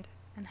friend,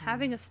 and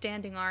having a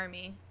standing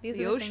army. These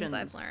The are the things oceans.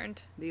 I've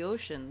learned. The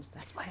oceans.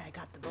 That's why I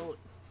got the boat.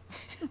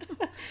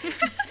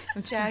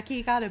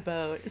 Jackie got a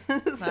boat.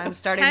 I'm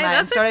starting Hey, my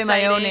that's my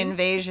own exciting.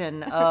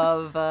 invasion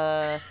of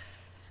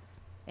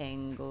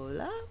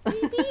Angola.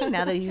 Maybe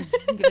now that you've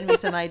given me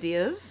some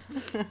ideas,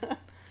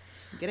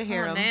 get a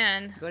harem. Oh,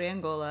 man. Go to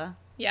Angola.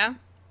 Yeah.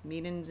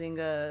 Meet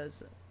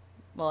Nzinga's.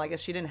 Well, I guess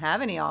she didn't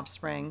have any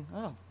offspring.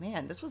 Oh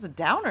man, this was a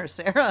downer,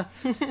 Sarah.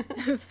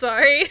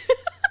 Sorry.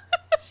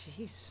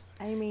 Jeez.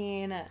 I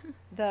mean,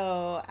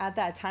 though, at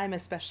that time,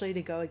 especially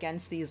to go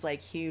against these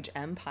like huge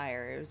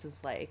empires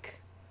is like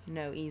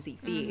no easy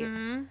feat.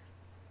 Mm-hmm.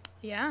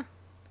 Yeah.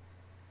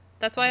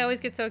 That's why I always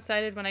get so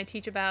excited when I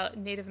teach about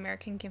Native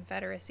American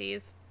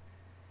confederacies.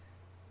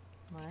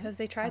 What? Because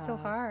they tried so Oh.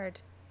 hard.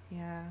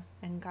 Yeah,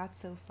 and got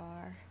so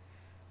far.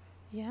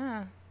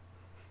 Yeah.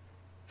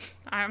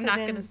 I'm But not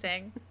then- going to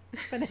sing.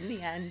 But in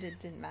the end, it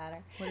didn't matter.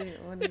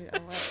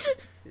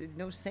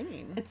 No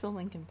singing. It's a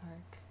Linkin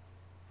Park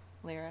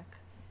lyric.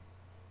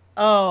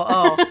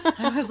 Oh.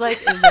 I was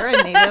like, is there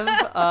a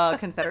Native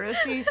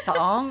Confederacy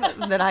song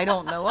that I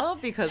don't know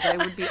of? Because I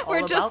would be all We're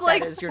about just that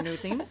like- as your new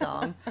theme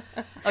song.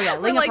 Oh yeah,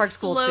 We're Linkin like Park's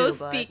cool slow too.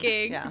 But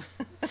speaking. yeah,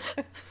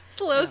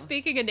 Slow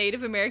speaking a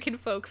Native American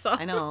folk song.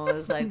 I know. It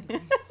was like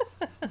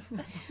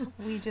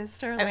We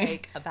just are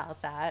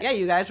about that. Yeah,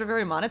 you guys were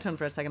very monotone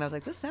for a second. I was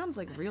like, this sounds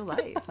like real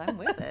life. I'm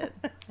with it.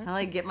 I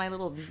like get my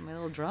little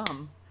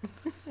drum.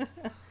 All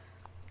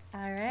Oh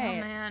right.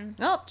 man.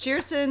 Oh,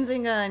 cheers to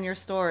Nzinga and your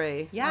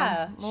story.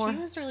 Yeah, More. she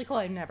was really cool.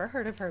 I've never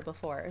heard of her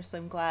before, so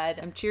I'm glad.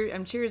 I'm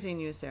cheersing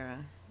you,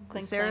 Sarah.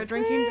 Clink, Is Sarah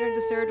clink.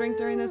 Does Sarah drink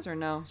during this or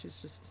no?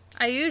 She's just.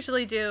 I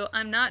usually do.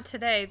 I'm not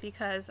today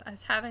because I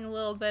was having a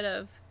little bit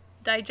of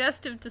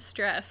digestive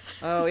distress.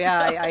 Oh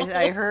yeah, So-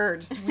 I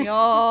heard. We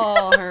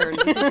all heard.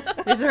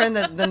 These are in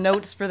the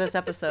notes for this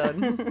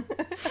episode.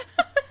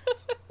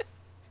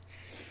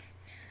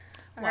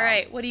 All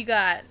right, what do you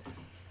got?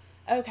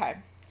 Okay,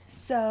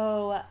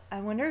 so I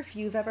wonder if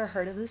you've ever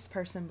heard of this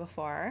person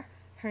before.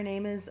 Her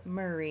name is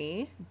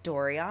Marie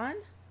Dorion,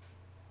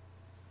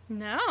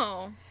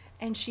 No.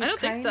 and she's I don't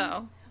think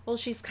so. Well,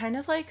 she's kind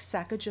of like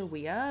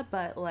Sacagawea,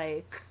 but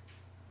like,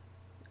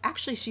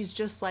 actually, she's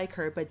just like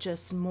her, but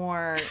just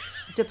more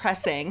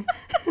depressing.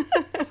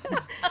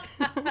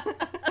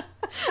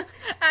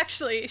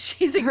 Actually,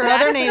 she's Her exactly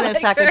other name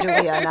is like her.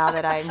 Sacagawea. Now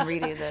that I'm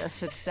reading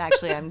this, it's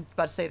actually I'm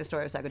about to say the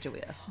story of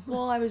Sacagawea.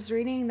 Well, I was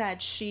reading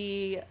that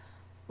she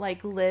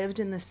like lived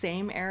in the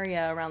same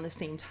area around the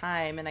same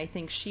time, and I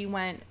think she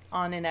went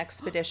on an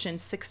expedition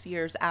 6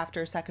 years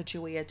after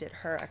Sacagawea did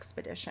her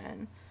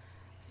expedition.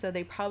 So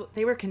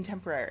they were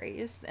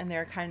contemporaries, and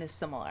they're kind of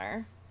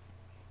similar.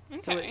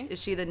 So Okay.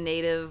 is she the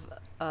native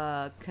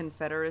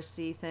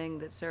Confederacy thing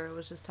that Sarah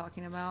was just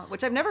talking about?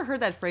 Which I've never heard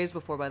that phrase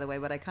before, by the way,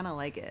 but I kind of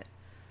like it.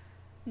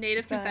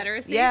 Native Is that-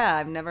 Confederacy? Yeah,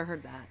 I've never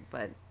heard that,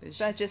 but Does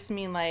that just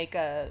mean like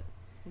the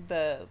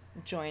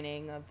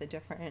joining of the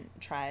different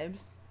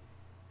tribes?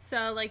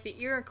 So, like, the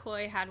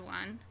Iroquois had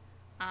one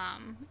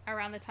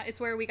around the time. It's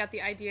where we got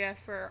the idea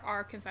for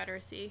our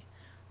Confederacy.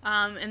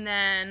 And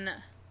then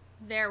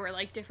there were,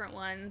 like, different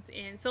ones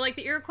in... So, like,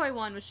 the Iroquois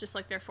one was just,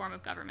 like, their form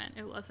of government.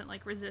 It wasn't,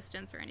 like,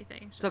 resistance or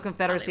anything. It's so just how they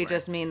Confederacy were.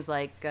 just means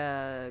like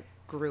a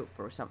group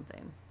or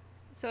something.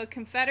 So, a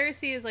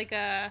Confederacy is, like,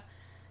 a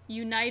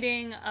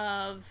uniting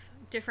of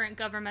different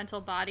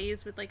governmental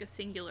bodies with, like, a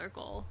singular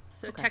goal.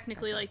 So, Okay,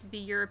 technically, gotcha. like, the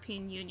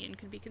European Union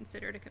could be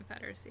considered a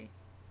confederacy.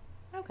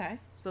 Okay.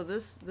 So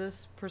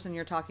this person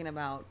you're talking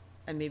about,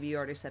 and maybe you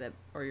already said it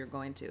or you're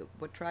going to,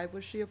 what tribe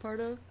was she a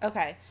part of?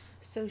 Okay.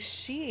 So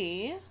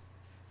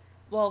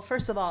well,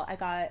 first of all, I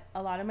got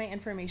a lot of my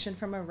information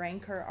from a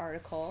Ranker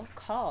article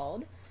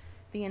called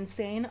The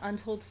Insane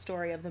Untold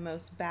Story of the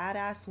Most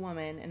Badass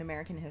Woman in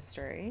American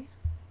History.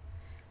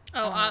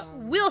 Oh,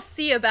 we'll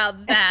see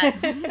about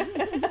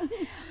that.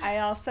 I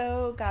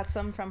also got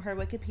some from her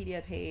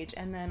Wikipedia page,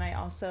 and then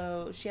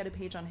she had a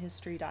page on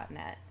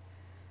history.net.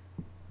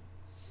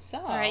 So,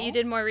 All right, you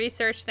did more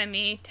research than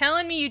me.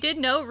 Telling me you did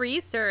no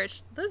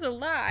research. Those are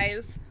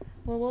lies.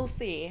 well, we'll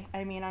see.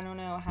 I mean, I don't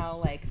know how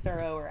like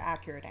thorough or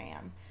accurate I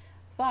am.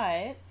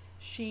 But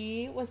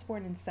she was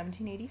born in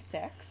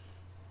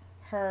 1786.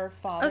 Her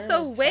father Oh,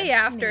 so was way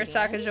after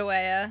French-Canadian.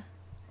 Sacagawea.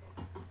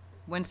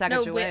 When No,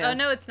 Sacagawea? wait, oh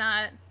no, it's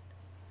not.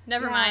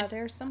 Never Yeah, mind.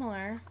 they're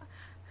similar.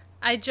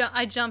 I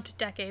jumped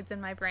decades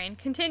in my brain.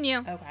 Continue.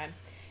 Okay.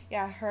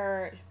 Yeah,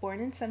 born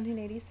in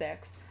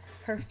 1786.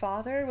 Her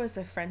father was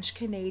a French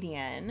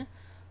Canadian,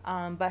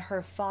 but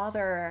her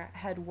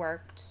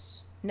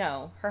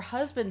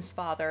husband's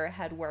father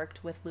had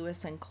worked with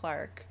Lewis and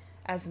Clark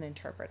as an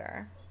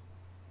interpreter.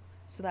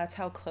 So that's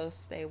how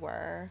close they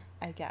were,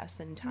 I guess,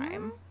 in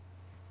time.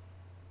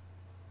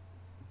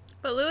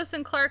 But Lewis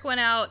and Clark went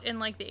out in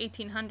like the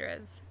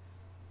 1800s.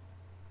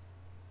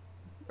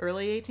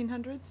 Early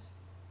 1800s?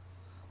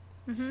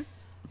 Mm-hmm.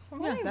 From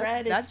what I that,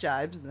 read, that it's,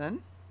 jives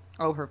then.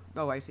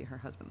 I see, her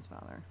husband's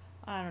father.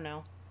 I don't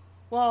know.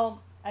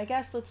 Well, I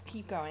guess let's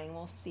keep going.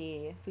 We'll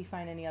see if we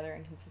find any other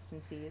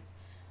inconsistencies.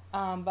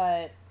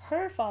 But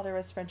her father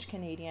was French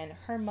Canadian.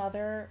 Her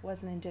mother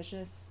was an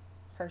indigenous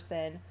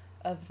person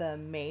of the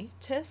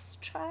Métis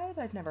tribe.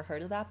 I've never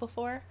heard of that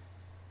before.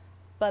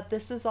 But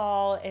this is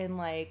all in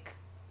like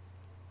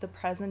the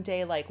present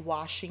day, like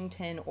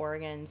Washington,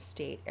 Oregon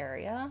state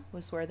area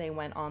was where they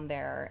went on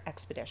their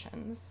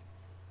expeditions.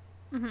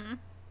 Mm-hmm.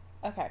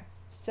 Okay,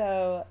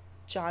 so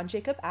John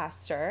Jacob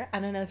Astor. I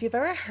don't know if you've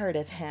ever heard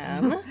of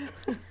him.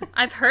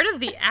 I've heard of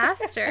the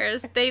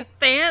Astors. They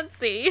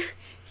fancy.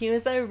 He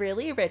was a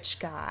really rich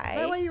guy. Is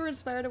that why you were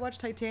inspired to watch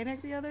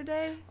Titanic the other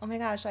day? Oh my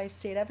gosh, I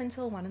stayed up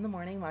until 1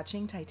 a.m.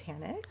 watching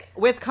Titanic.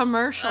 With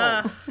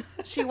commercials.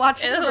 She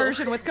watched the Ew.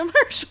 version with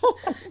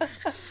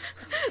commercials.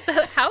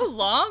 How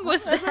long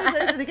was That's what I'm that?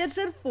 saying. I think it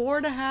said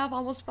 4.5,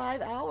 almost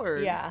 5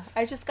 hours. Yeah,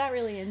 I just got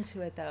really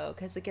into it though,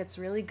 because it gets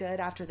really good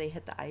after they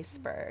hit the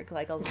iceberg.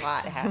 Like a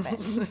lot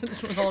happens.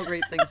 All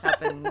great things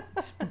happen.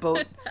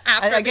 Boat.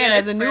 After the Again,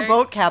 as a new iceberg.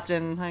 boat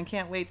captain, I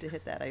can't wait to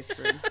hit that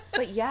iceberg.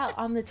 But yeah,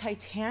 on the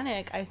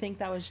Titanic, I think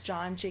that was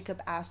John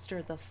Jacob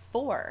Astor the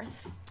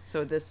Fourth.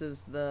 So this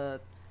is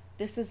the.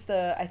 This is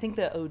I think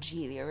the OG,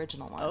 the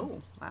original one.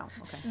 Oh, wow.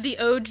 Okay. The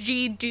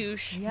OG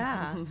douche.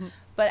 Yeah.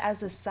 But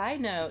as a side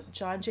note,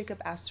 John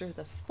Jacob Astor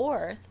the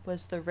Fourth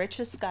was the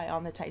richest guy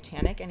on the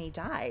Titanic, and he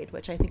died,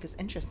 which I think is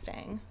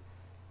interesting.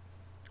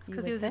 You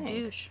Because he would was think. a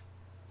douche.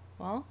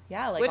 Well,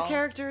 yeah, like what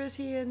character is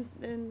he in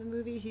the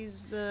movie?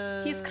 He's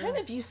kind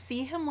of, you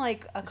see him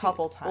like a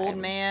couple times. Old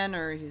man,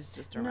 or he's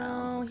just around?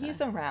 No,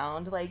 he's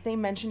around. Like they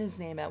mention his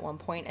name at one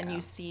point, and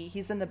you see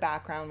he's in the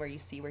background where you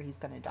see where he's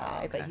gonna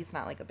die, but he's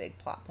not like a big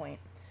plot point.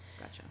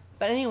 Gotcha.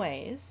 But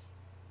anyways,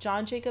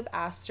 John Jacob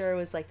Astor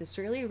was like this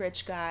really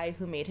rich guy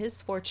who made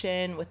his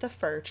fortune with the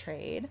fur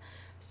trade.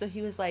 So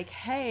he was like,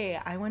 hey,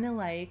 I want to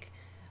like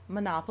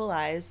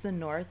monopolize the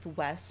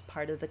northwest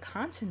part of the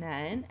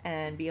continent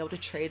and be able to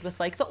trade with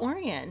like the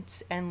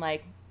Orient and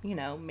like, you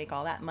know, make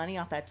all that money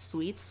off that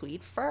sweet,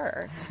 sweet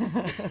fur.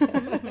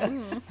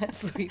 That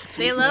sweet,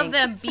 sweet. They love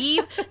them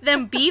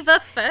beaver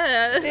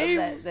furs.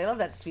 They love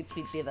that sweet,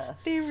 sweet beaver.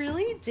 They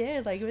really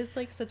did. Like, it was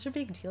like such a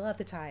big deal at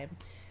the time.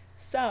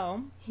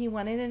 So he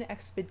wanted an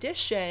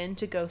expedition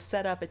to go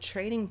set up a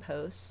trading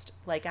post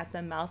like at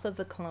the mouth of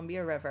the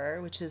Columbia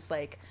River, which is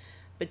like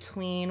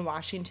between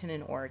Washington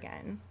and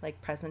Oregon,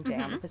 like present day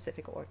on the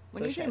Pacific Ocean.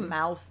 When you say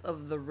mouth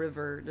of the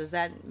river, does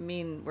that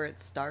mean where it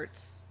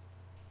starts?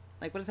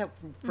 Like, what does that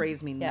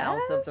phrase mean? Yes.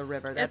 Mouth of the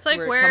river. That's It's like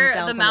where it comes where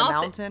down the from mouth, the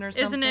mountain or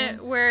something. isn't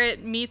it? Where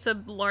it meets a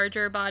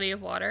larger body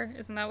of water.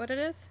 Isn't that what it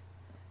is?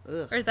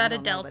 Ugh, Or is that I a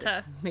don't know, but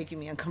delta? it's making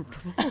me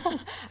uncomfortable.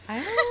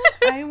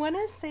 I want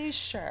to say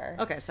sure.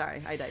 Okay,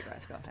 sorry, I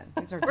digress. Go ahead.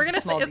 These are We're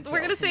gonna small say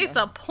details, it's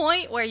a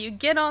point where you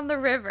get on the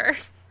river.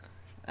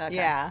 Okay,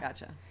 Yeah.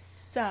 gotcha.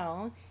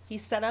 So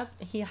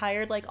he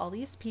hired like all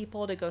these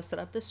people to go set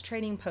up this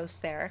trading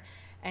post there,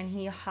 and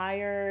he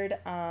hired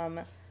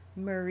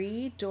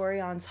Marie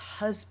Dorion's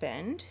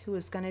husband, who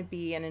was going to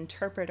be an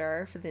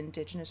interpreter for the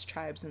indigenous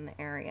tribes in the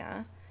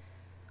area.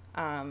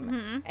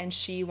 And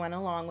she went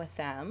along with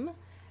them,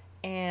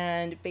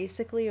 and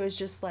basically it was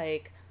just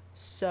like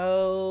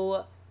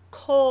so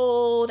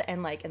cold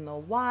and like in the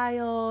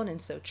wild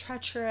and so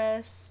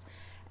treacherous,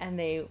 and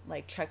they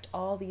like trekked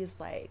all these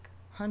like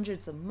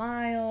hundreds of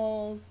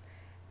miles,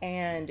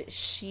 and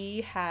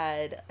she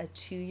had a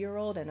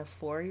 2-year-old and a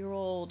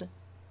 4-year-old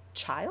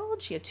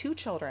child. She had 2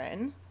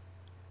 children.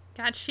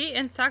 God, she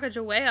and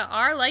Sacagawea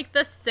are like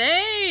the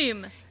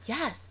same.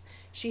 Yes,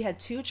 she had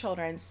 2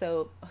 children,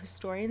 so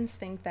historians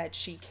think that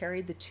she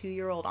carried the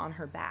 2-year-old on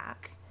her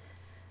back.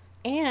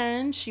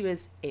 And she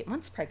was 8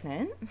 months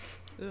pregnant.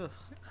 Ugh.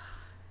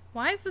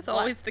 Why is this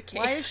always the case?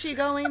 Why is she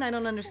going? I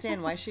don't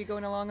understand. Why is she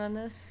going along on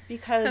this?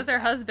 Because her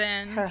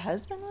husband. Her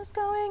husband was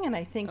going, and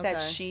I think that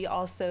Okay. she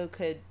also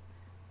could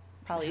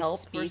probably Help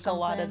or speak a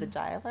lot of the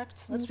something?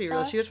 dialects. Let's and be real.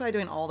 stuff. She was probably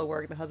doing all the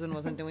work. The husband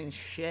wasn't doing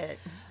shit.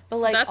 But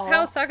like That's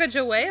how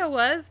Sacagawea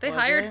was. They Was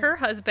hired it? her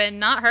husband,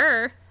 not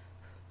her.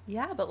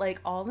 Yeah, but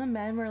like all the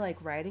men were like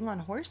riding on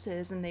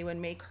horses, and they would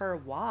make her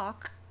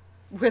walk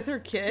With her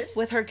kids?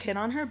 with her kid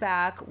on her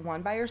back,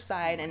 one by her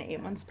side, and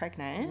 8 months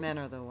pregnant. Men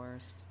are the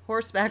worst.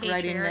 Horseback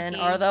riding men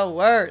Patriarchy. are the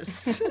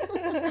worst.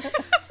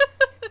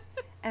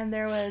 And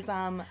there was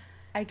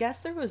I guess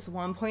there was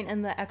one point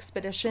in the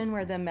expedition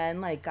where the men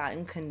like got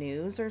in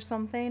canoes or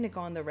something to go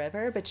on the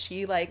river, but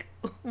she like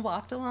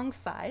walked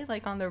alongside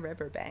like on the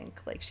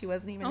riverbank. Like she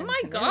wasn't even Oh in my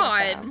the canoe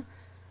God. with them.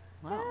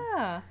 Wow.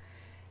 Yeah.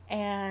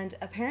 And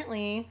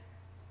apparently,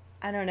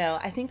 I don't know,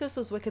 I think this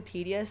was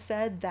Wikipedia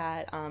said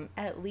that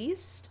at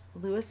least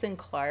Lewis and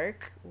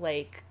Clark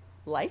like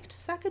liked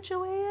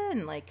Sacagawea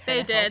and like kind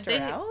of They helped did.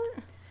 her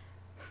out.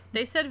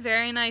 They said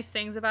very nice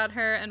things about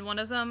her, and one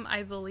of them,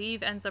 I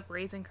believe, ends up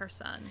raising her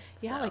son.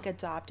 Yeah, So. like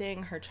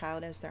adopting her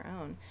child as their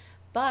own.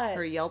 But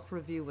Her Yelp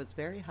review was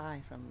very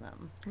high from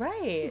them.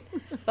 right.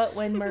 But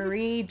when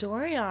Marie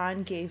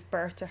Dorion gave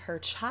birth to her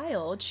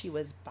child, she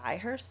was by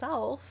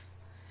herself,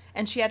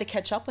 and she had to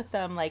catch up with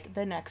them like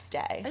the next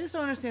I day. just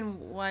don't understand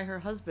why her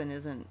husband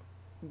isn't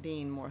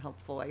being more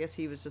helpful. I guess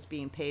he was just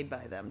being paid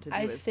by them to do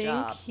I his think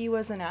job. he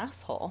was an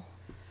asshole.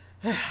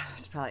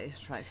 It's probably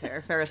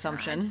fair. Fair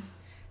assumption.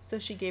 So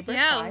she gave birth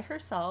Yeah. by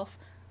herself,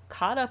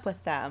 caught up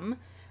with them,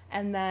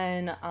 and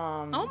then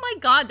Oh my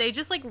God, they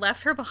just like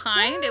left her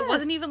behind. It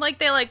wasn't Yes. even like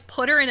they like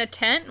put her in a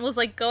tent and was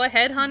like, "Go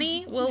ahead,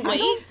 honey, we'll I wait."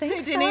 don't think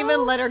They so. didn't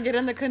even let her get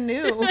in the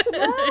canoe.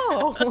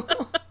 No.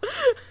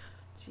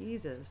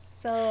 Jesus.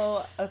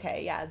 So,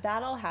 okay, yeah,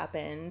 that all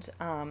happened.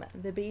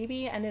 The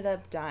baby ended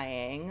up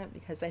dying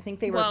because I think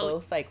they were Well-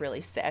 both like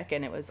really sick,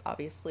 and it was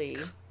obviously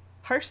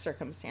harsh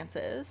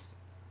circumstances.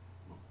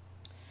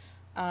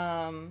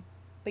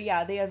 But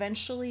yeah, they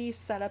eventually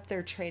set up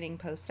their trading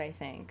post, I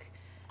think.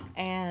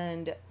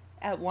 And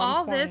at one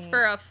All point, this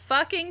for a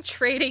fucking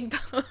trading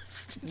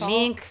post. all-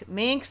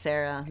 Mink,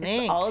 Sarah.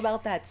 Mink. it's all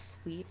about that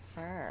sweet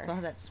fur. It's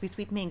all that sweet,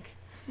 sweet mink.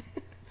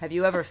 Have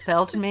you ever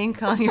felt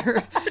mink on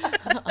your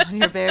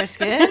bare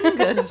skin?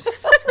 Because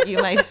you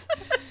might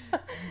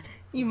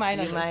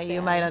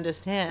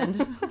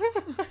understand.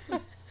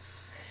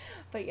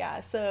 But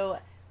yeah, so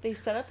they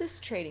set up this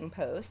trading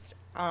post,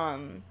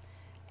 and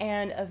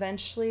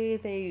eventually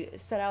they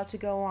set out to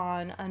go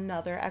on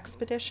another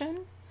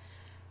expedition,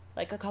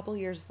 like a couple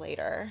years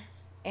later.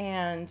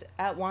 And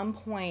at one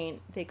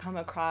point, they come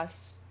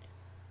across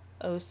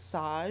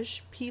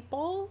Osage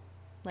people,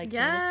 like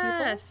Native people.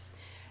 Yes.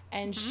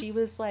 And she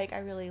was like, I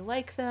really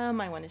like them.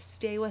 I want to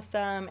stay with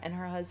them. And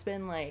her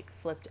husband like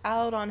flipped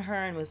out on her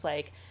and was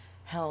like,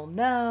 hell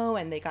no,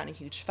 and they got in a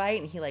huge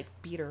fight, and he like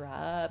beat her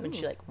up, and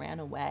she like ran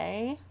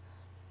away.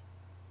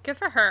 Good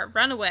for her.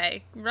 Run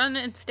away. Run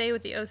and stay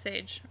with the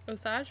Osage.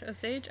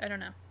 Osage? I don't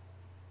know.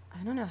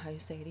 I don't know how you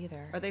say it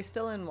either. Are they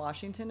still in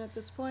Washington at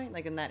this point?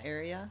 Like in that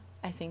area?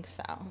 I think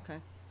so. Okay.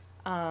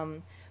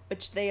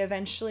 But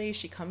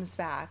she comes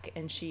back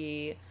and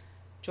she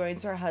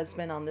joins her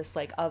husband on this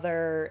like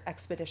other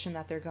expedition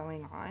that they're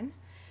going on.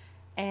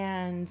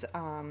 And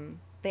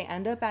they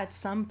end up at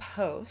some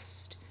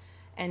post,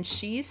 and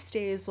she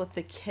stays with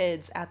the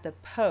kids at the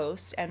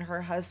post, and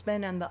her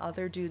husband and the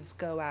other dudes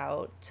go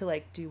out to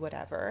like do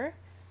whatever.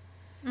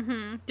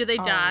 Mm-hmm. Do they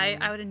die?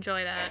 I would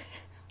enjoy that.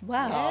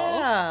 Well,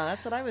 Yeah,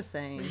 that's what I was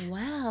saying.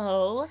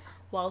 well,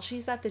 while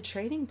she's at the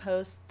trading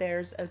post,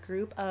 there's a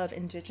group of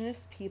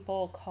indigenous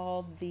people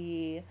called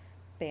the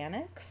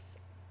Bannocks.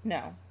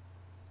 No.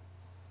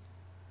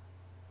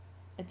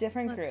 A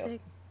different Let's group. see.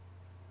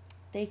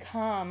 They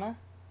come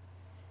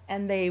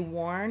and they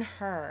warn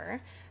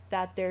her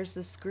that there's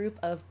this group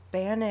of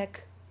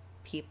Bannock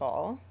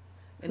people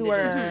who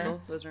Indigenous are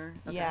people? Those are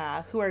okay.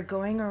 yeah, who are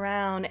going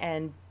around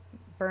and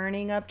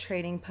burning up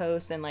trading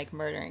posts and like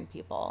murdering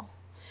people.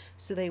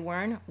 So they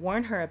warn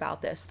her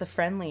about this, the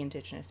friendly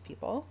indigenous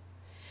people.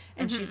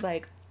 And she's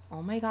like,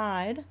 "Oh my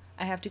god,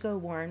 I have to go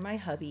warn my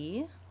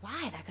hubby."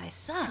 Why? That guy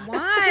sucks.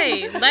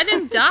 Why? Let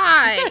him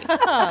die.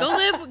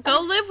 Go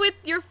live with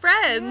your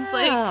friends.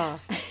 Like, Yeah.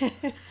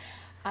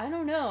 I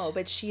don't know,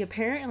 but she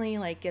apparently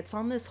like gets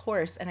on this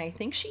horse, and I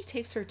think she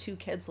takes her 2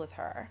 kids with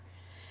her.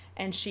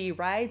 And she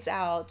rides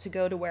out to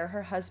go to where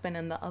her husband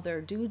and the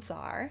other dudes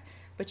are,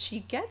 but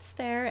she gets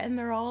there and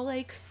they're all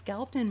like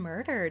scalped and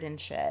murdered and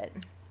shit.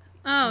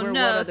 oh Where what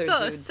no, other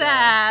so dudes are?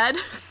 sad.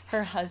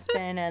 Her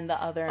husband and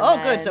the other Oh,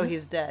 men. good. So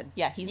he's dead.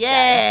 Yeah, he's dead.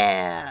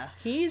 Yeah.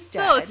 He's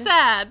So dead.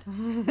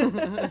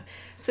 sad.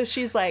 So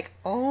she's like,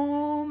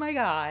 "Oh my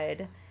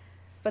god."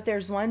 But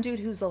there's one dude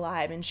who's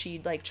alive, and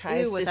she like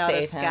tries Ew, to without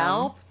save a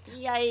scalp.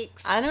 him.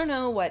 Yikes. I don't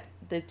know what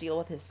the deal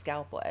with his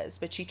scalp was,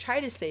 but she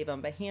tried to save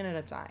him, but he ended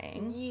up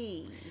dying.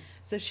 Yee.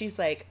 So she's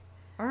like,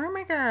 "Oh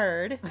my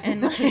god,"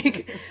 and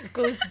like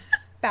goes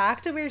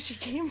back to where she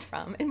came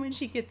from. And when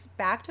she gets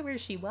back to where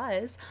she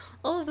was,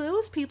 all of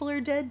those people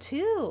are dead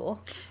too.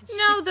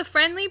 No, the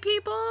friendly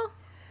people.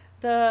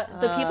 The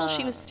people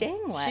she was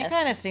staying with. She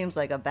kind of seems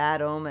like a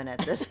bad omen at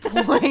this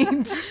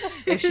point.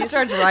 If she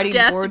starts riding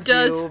Death towards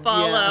does you,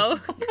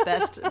 follow.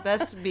 yeah,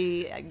 best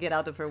be get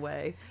out of her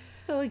way.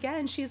 So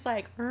again, she's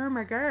like, "Oh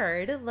my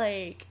god,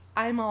 like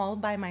I'm all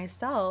by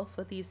myself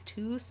with these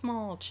 2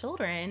 small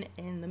children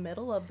in the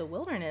middle of the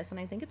wilderness, and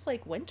I think it's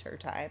like winter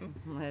time."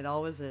 It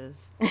always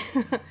is.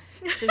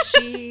 So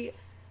she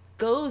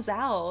goes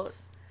out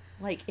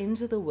like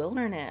into the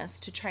wilderness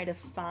to try to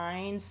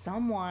find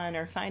someone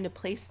or find a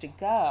place to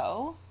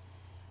go,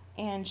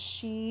 and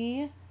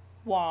she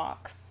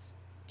walks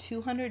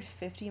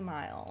 250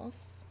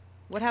 miles.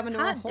 What happened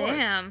to her Hot horse?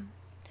 damn.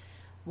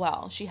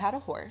 Well, she had a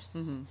horse.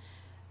 Mm-hmm.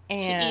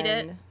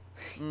 And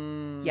She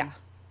eat it? Yeah.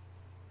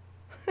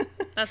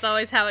 That's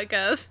always how it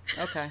goes.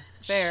 Okay,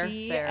 fair.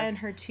 She fair. and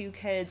her 2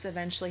 kids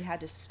eventually had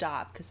to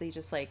stop because they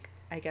just like,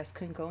 I guess,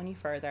 couldn't go any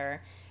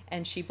further.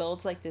 And she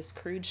builds like this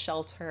crude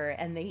shelter,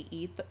 and they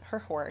eat her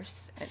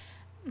horse.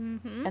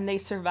 And they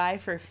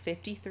survive for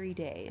 53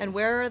 days. And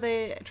where are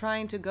they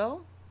trying to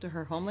go? To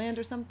her homeland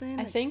or something?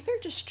 I think they're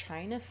just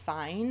trying to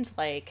find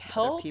like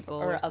help people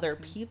or or other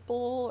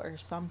people or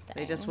something.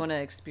 they just want to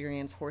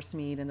experience horse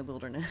meat in the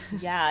wilderness.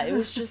 Yeah, it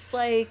was just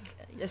like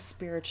a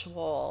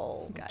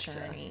spiritual Gotcha.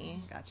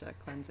 journey. Gotcha.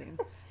 Cleansing.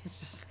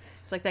 It's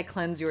like that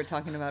cleanse you were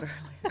talking about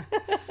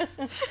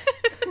earlier.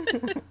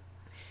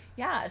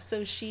 Yeah,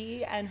 so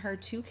she and her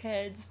 2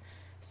 kids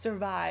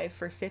survive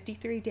for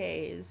 53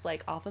 days,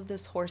 like off of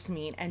this horse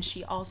meat. And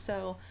she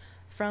also,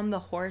 from the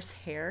horse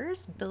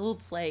hairs,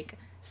 builds like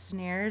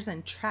snares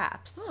and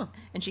traps. Huh.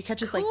 And she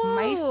catches like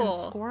mice and Cool.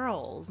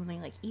 squirrels, and they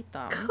like eat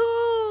them.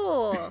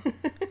 Cool.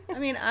 I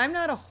mean, I'm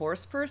not a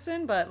horse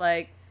person, but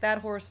like that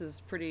horse is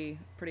pretty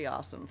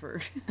awesome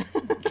for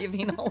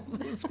giving all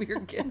those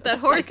weird gifts.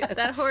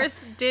 That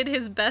horse did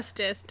his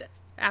bestest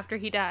after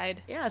he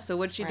died. Yeah. So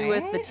what'd she do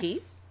with the Right?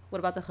 teeth? What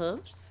about the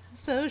hooves?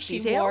 So she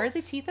Details? wore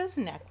the teeth as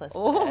necklaces.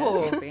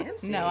 Oh,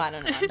 fancy. No, I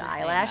don't know. I'm just saying that.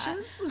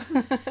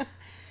 Eyelashes.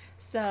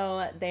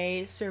 So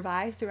they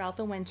survive throughout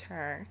the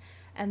winter.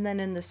 And then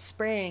in the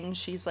spring,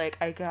 she's like,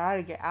 "I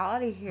gotta get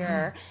out of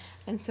here."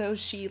 And so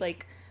she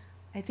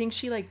I think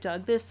she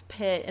dug this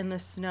pit in the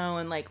snow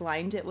and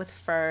lined it with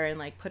fur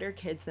and put her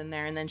kids in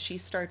there. And then she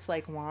starts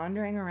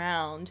wandering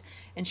around,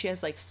 and she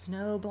has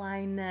snow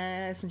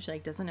blindness, and she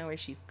doesn't know where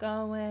she's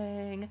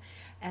going.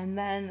 And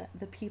then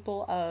the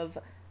people of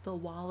the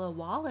Walla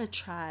Walla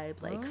tribe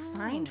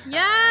find her.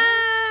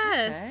 Yes.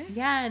 Okay.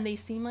 Yeah, and they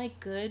seem like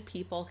good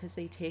people because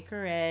they take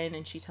her in,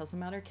 and she tells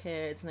them about her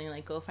kids, and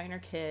they go find her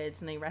kids,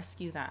 and they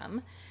rescue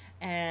them.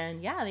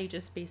 And yeah, they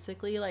just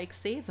basically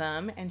save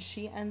them, and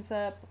she ends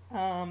up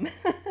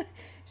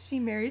she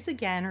marries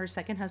again. Her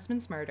second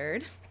husband's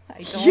murdered.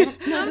 I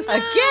don't know the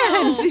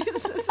Again,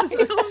 Jesus. I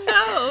don't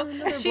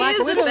know. She Black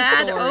is a Widow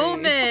bad story.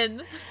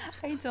 omen.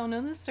 I don't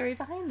know the story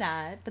behind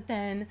that. But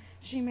then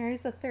she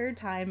marries a third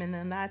time, and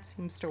then that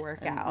seems to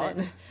work out.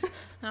 Then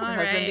All her right.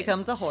 husband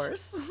becomes a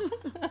horse.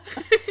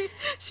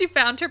 She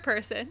found her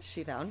person.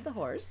 She found the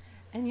horse.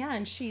 And yeah,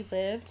 and she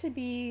lived to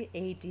be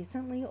a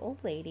decently old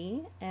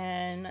lady,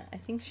 and I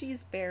think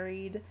she's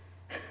buried.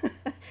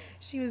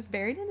 She was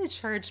buried in a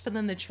church, but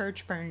then the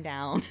church burned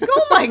down.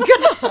 Oh my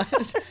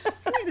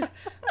god!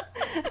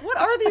 What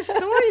are these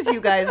stories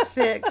you guys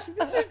picked?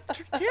 These are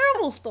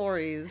terrible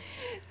stories.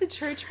 The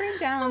church burned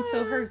down,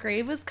 so her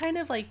grave was kind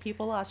of like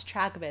people lost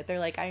track of it. They're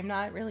like, I'm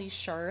not really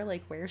sure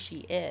like where she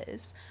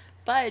is,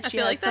 but I she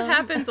feel has like some... that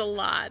happens a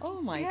lot.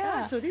 Oh my Yeah.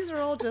 god! So these are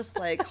all just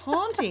like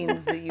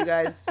hauntings that you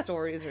guys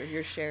stories are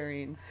you're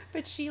sharing.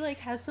 But she like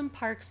has some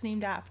parks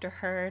named after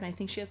her, and I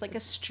think she has like a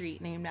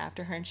street named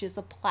after her, and she has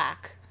a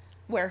plaque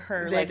where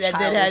her like that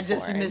child had was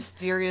just born.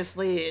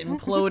 mysteriously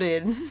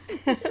imploded.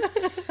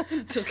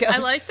 Took out. I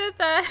like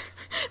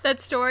that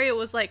story. It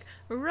was like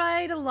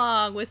right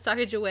along with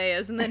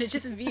Sacagaweas, and then it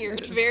just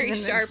veered very And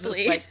it's just,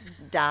 sharply. like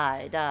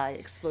die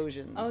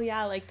explosions. Oh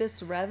yeah, like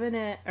this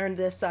Revenant or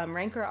this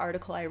Ranker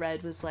article I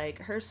read was like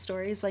her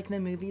story's like the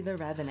movie The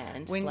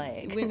Revenant.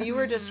 When you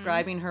were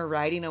describing her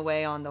riding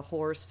away on the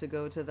horse to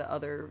go to the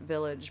other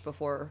village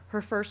before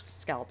her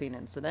first scalping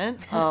incident,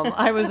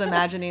 I was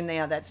imagining they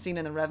have that scene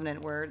in The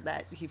Revenant where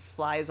that he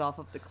flies off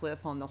of the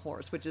cliff on the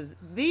horse, which is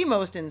the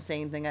most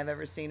insane thing I've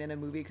ever seen in a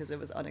movie because it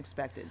was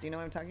unexpected. Do you know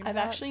what I'm talking I've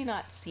about? actually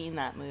not seen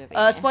that movie.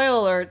 Spoiler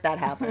alert, that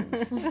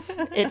happens.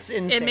 It's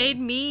insane. It made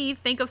me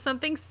think of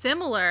something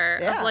similar.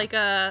 Yeah. Of like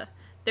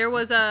there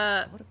was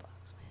a What a box,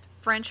 man.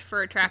 French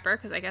fur trapper,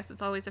 because I guess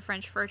it's always a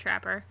French fur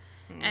trapper,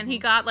 and Mm-hmm. he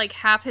got like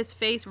half his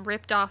face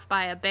ripped off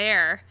by a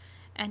bear,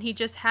 and he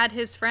just had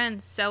his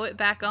friends sew it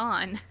back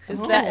on.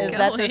 Is that the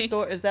Going.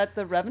 story? Is that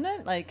The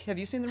Revenant? Like, have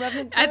you seen The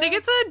Revenant? I think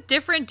Sarah? it's a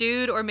different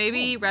dude, or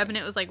maybe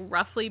Revenant was like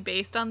roughly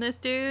based on this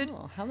dude.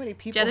 Oh, how many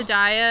people?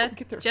 Jedediah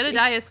get their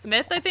Jedediah face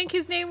Smith, I think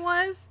his name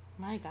was.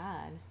 My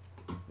God.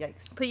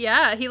 Yikes. But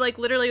yeah, he like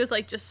literally was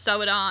like, just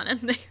sew it on, and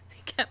they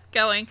kept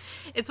going.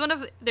 It's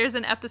there's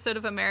an episode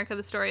of America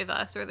the Story of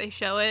Us where they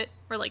show it,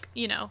 or like,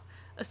 you know,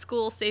 a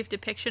school safe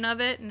depiction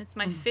of it, and it's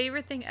my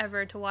favorite thing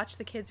ever to watch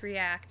the kids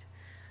react.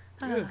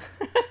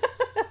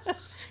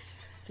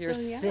 You're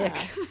So, yeah. sick.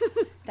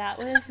 That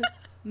was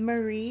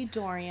Marie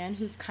Dorian,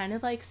 who's kind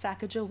of like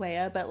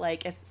Sacagawea, but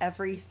like if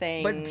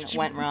everything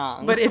went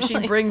wrong. But if she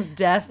brings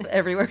death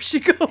everywhere she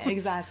goes.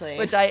 Exactly.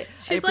 Which I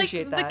She's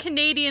appreciate like that. the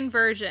Canadian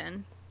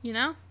version, you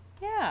know?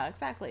 Yeah,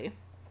 exactly.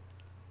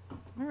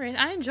 All right,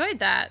 I enjoyed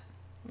that.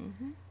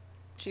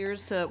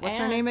 Cheers to, what's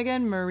her And- name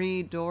again?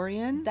 Marie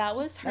Dorian? That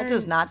was her. That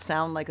does not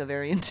sound like a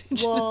very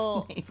indigenous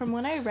Well, name. from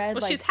what I read,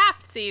 Well, like, she's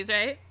half seas,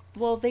 right?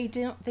 well, they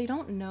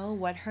don't know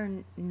what her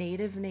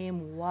native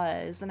name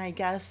was, and I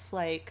guess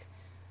like,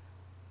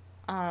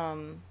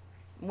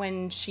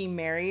 when she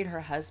married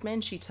her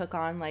husband, she took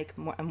on like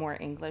a more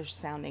English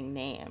sounding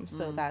name,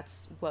 so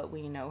that's what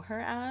we know her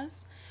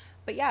as.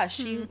 But yeah,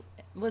 she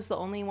was the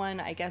only one,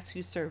 I guess,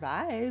 who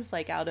survived,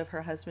 like out of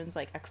her husband's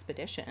like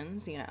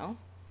expeditions, you know.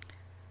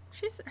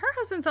 Her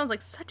husband sounds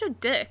like such a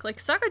dick. Like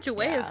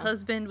Sacagawea's Yeah.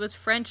 husband was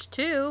French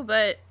too,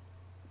 but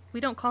we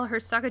don't call her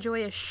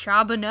Sacagawea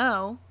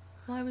Charbonneau.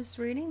 Well, I was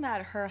reading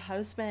that her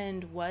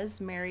husband was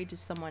married to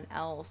someone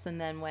else, and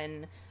then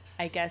when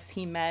I guess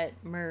he met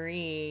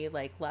Marie,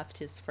 like left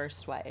his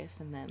first wife,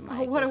 and then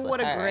like what was a, with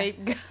what a her.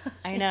 great guy.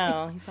 I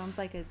know, he sounds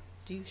like a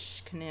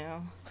douche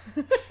canoe.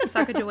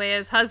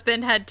 Sacagawea's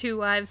husband had 2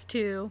 wives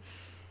too,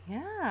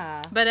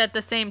 Yeah. but at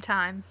the same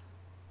time.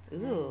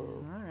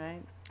 Ooh. All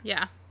right.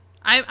 Yeah.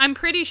 I'm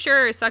pretty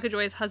sure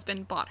Sacagawea's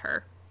husband bought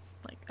her.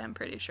 Like, I'm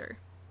pretty sure.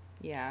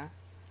 Yeah.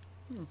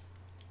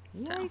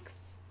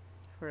 Yikes.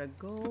 For a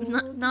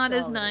gold Not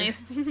as dollar.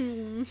 nice.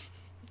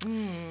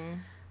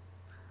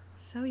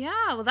 So,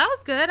 yeah. Well, that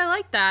was good. I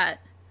like that.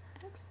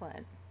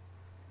 Excellent.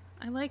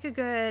 I like a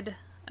good,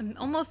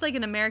 almost like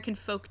an American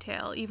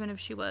folktale, even if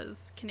she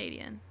was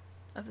Canadian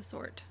of a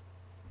sort.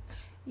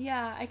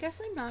 Yeah, I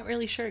guess I'm not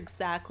really sure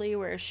exactly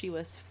where she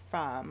was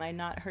from. I'd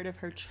not heard of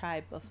her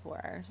tribe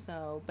before,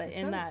 so, but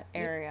in that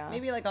area.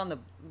 Maybe like on the,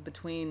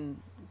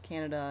 between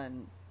Canada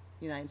and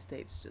United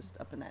States, just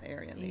up in that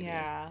area maybe.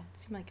 Yeah, it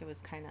seemed like it was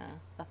kind of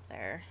up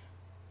there.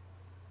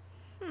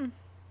 All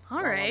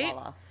Walla right.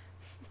 Walla.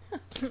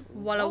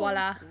 Walla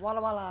Walla.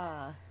 Walla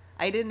Walla.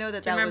 I didn't know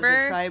that Do you that was a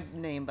remember? tribe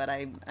name, but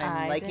I'm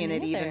I liking it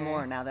didn't even either.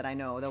 more now that I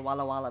know the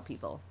Walla Walla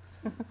people.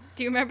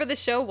 Do you remember the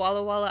show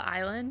Walla Walla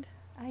Island?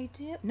 I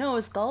do. No, it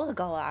was Gullah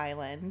Gullah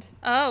Island.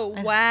 Oh,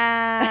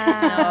 wow.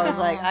 I was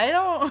like, I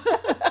don't.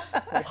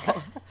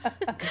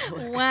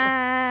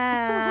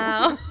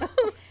 Wow.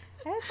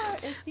 I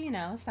thought it's, you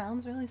know,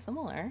 sounds really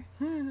similar.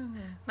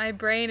 My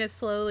brain is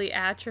slowly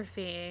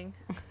atrophying.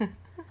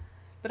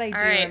 But I do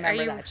All right, are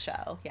remember you- that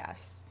show,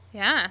 yes.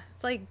 Yeah,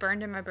 it's like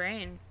burned in my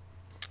brain.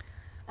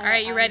 All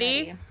right, you I'm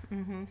ready?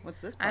 Mm-hmm. What's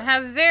this I part?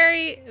 have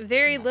very,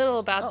 very little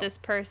about Oh. this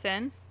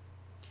person.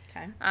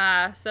 Okay.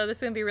 So this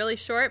is going to be really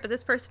short, but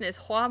this person is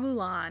Hua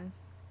Mulan.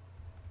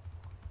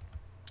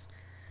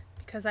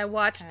 Because I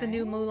watched the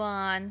new Okay.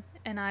 Mulan,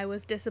 and I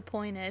was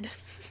disappointed.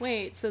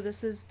 Wait, so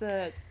this is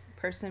the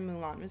person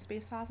Mulan was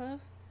based off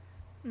of?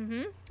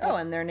 Mm-hmm. Oh,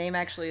 and their name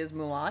actually is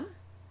Mulan?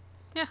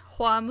 Yeah,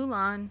 Hua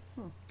Mulan.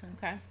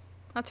 Okay.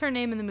 That's her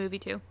name in the movie,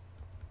 too.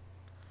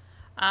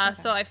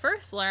 So I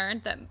first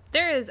learned that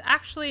there is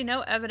actually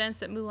no evidence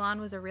that Mulan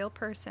was a real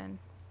person.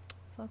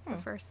 So that's the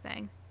first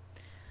thing.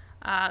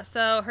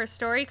 So her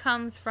story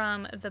comes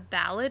from the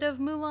Ballad of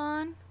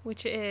Mulan,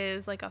 which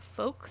is like a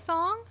folk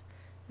song.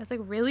 It's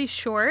like really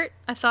short.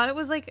 I thought it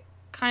was like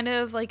kind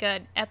of like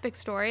an epic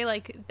story,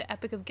 like the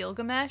Epic of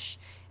Gilgamesh.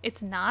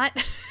 It's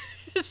not.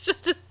 It's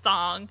just a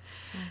song.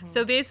 Mm-hmm.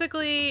 So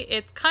basically,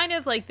 it's kind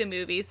of like the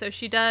movie. So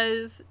she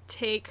does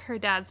take her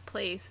dad's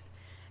place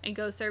and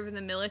go serve in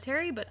the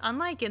military, but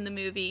unlike in the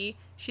movie,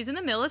 she's in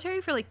the military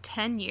for like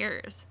 10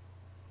 years.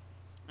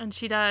 And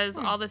she does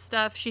all this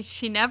stuff.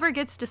 She never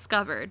gets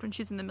discovered when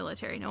she's in the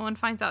military. No one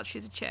finds out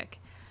she's a chick.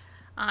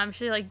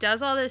 She like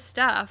does all this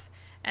stuff,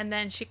 and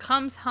then she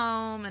comes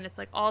home, and it's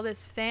like all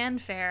this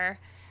fanfare,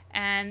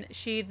 and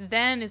she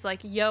then is like,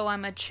 yo,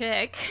 I'm a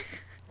chick.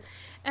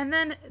 And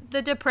then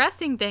the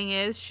depressing thing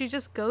is she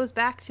just goes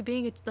back to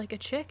being like a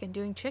chick and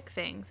doing chick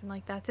things, and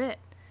like that's it.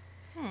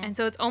 And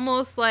so it's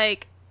almost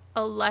like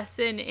a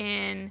lesson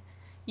in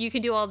you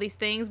can do all these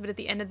things, but at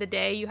the end of the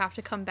day you have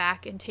to come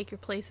back and take your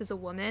place as a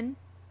woman,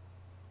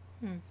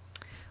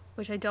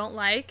 which I don't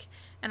like.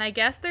 And I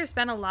guess there's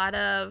been a lot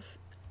of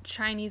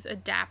Chinese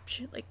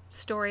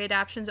story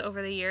adaptations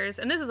over the years,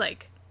 and this is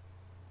like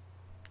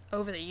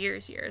over the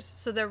years.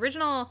 So the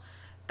original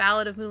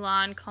Ballad of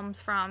Mulan comes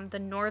from the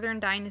northern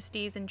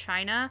dynasties in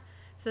China.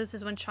 So this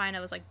is when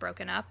China was like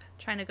broken up.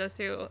 China goes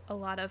through a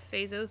lot of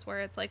phases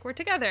where it's like, we're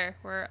together,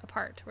 we're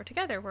apart, we're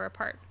together, we're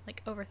apart,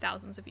 like over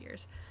thousands of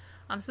years.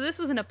 So this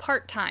was an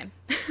apart time.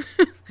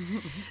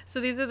 So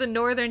these are the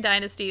northern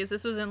dynasties.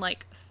 This was in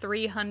like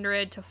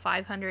 300 to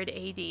 500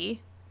 AD.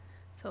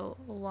 So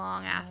a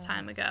long ass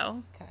time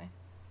ago. Okay.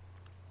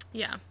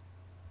 Yeah.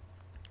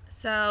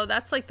 So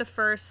that's like the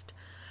first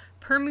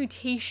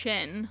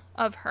permutation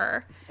of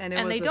her. And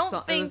it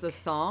was a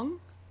song?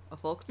 A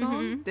folk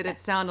song? Mm-hmm. Did it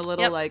sound a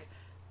little like...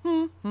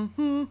 I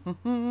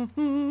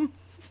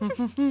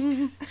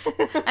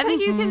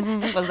think you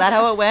can... Was that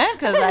how it went?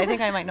 Because I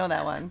think I might know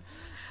that one.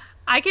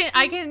 I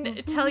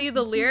can tell you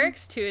the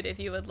lyrics to it if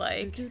you would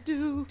like.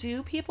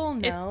 Do people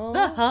know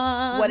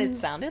Huns. what it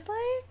sounded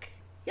like?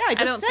 Yeah, I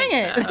just sang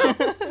it.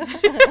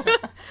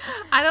 So.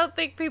 I don't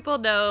think people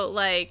know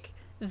like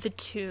the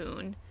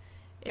tune.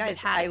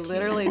 Guys, I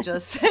literally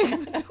just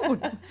sang the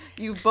tune.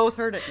 You both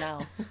heard it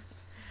now.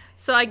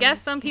 So I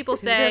guess some people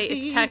say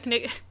it's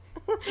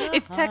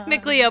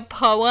technically a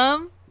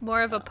poem,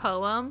 more of a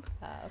poem.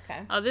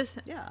 Okay. Oh, this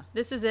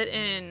is it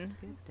in. Let's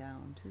get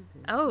down to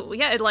this. Oh,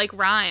 yeah, it like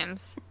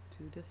rhymes.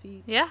 To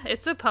defeat. Yeah,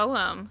 it's a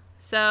poem.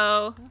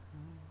 So,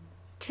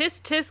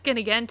 tisk tisk and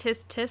again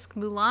tisk tisk,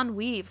 Mulan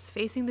weaves,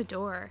 facing the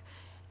door.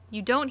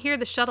 You don't hear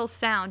the shuttle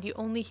sound, you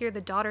only hear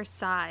the daughter's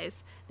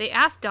sighs. They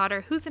ask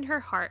daughter who's in her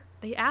heart.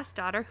 They ask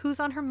daughter who's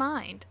on her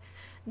mind.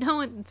 No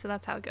one. So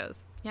that's how it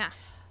goes. Yeah.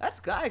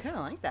 That's good. I kind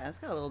of like that. It's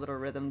got a little bit of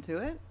rhythm to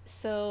it.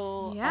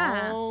 So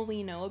all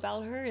we know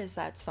about her is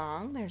that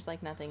song. There's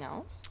like nothing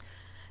else.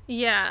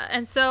 Yeah,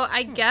 and so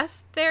I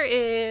guess there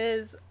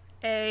is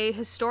a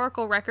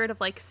historical record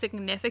of like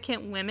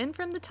significant women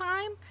from the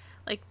time.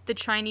 Like the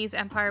Chinese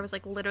Empire was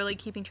like literally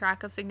keeping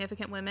track of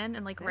significant women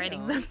and like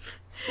writing them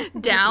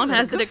down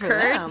as it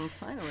occurred.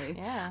 Finally.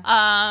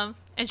 Yeah.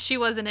 And she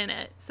wasn't in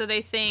it, so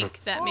they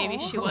think that maybe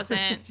she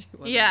wasn't.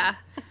 Yeah,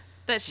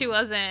 that she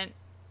wasn't.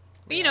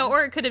 You know,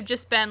 or it could have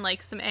just been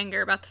like some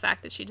anger about the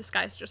fact that she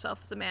disguised herself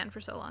as a man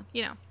for so long.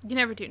 You know, you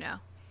never do know.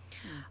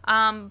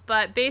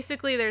 But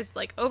basically there's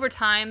like over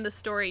time the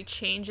story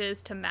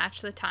changes to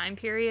match the time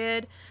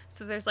period.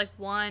 So there's like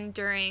one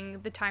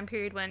during the time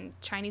period when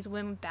Chinese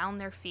women bound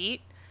their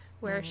feet,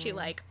 where she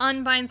like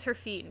unbinds her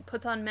feet and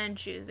puts on men's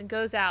shoes and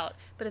goes out,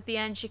 but at the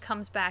end she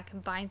comes back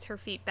and binds her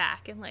feet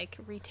back and like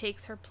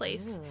retakes her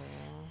place.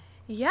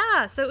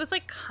 Yeah, so it was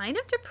like kind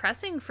of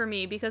depressing for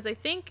me because I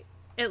think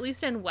at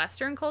least in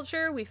Western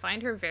culture we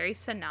find her very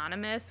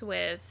synonymous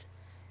with,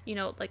 you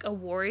know, like a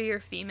warrior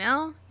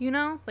female, you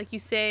know? Like you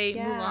say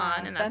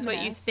Mulan and that's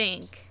what you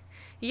think.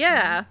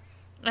 Yeah.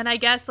 And I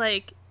guess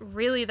like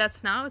really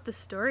that's not what the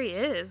story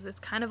is. It's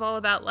kind of all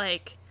about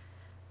like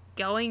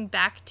going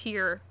back to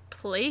your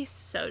place,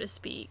 so to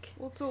speak.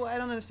 Well, so I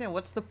don't understand.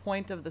 What's the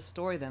point of the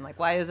story then? Like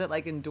why is it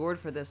like endured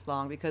for this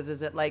long? Because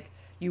is it like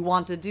you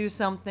want to do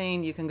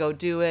something, you can go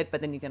do it,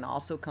 but then you can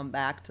also come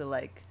back to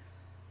like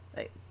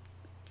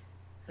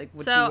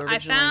what so you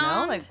originally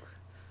know? Like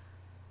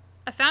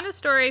I found a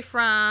story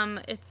from,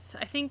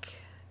 I think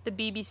the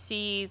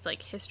BBC's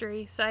like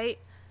history site,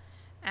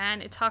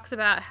 and it talks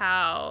about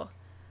how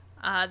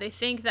they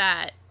think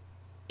that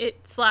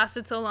it's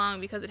lasted so long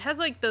because it has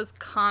like those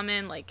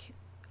common like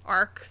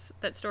arcs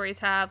that stories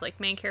have. Like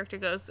main character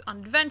goes on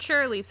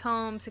adventure, leaves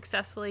home,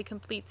 successfully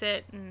completes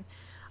it, and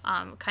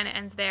kind of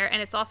ends there.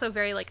 And it's also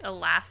very like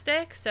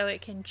elastic, so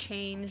it can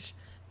change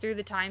through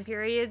the time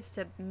periods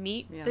to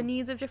meet the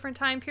needs of different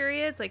time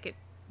periods. Like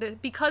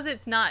because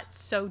it's not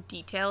so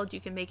detailed, you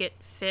can make it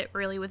fit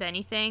really with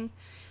anything.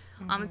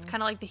 It's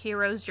kind of like the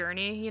hero's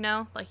journey, you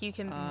know? Like, you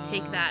can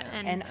take that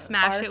and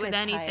smash it with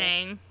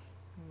anything.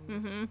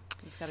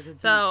 It's got a good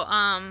beat. So,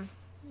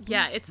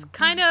 yeah, it's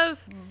kind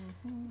of...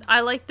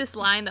 I like this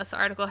line that the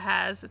article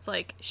has. It's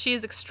like, she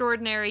is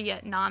extraordinary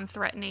yet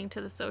non-threatening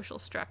to the social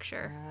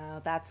structure.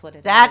 That's what it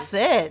is. That's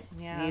it.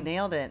 Yeah. You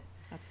nailed it.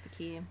 That's the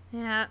key.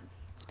 Yeah.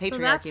 It's patriarchy, So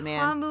that's man.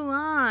 Hua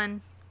Mulan.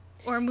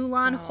 Or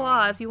Mulan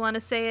Hua, if you want to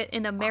say it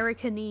in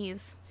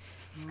Americanese.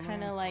 It's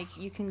kind of like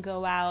you can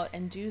go out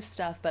and do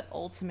stuff, but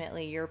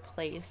ultimately your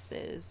place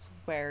is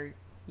where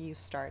you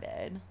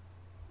started.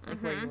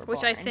 Like where you were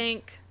Which I born.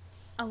 think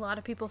a lot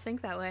of people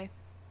think that way.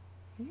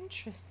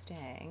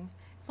 Interesting.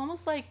 It's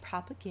almost like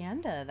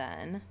propaganda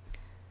then.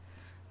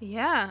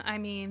 Yeah, I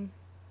mean...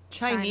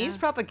 Chinese China.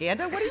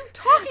 propaganda? What are you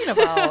talking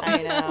about?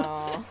 I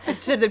know.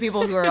 To the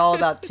people who are all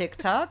about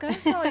TikTok, I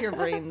saw your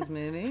brains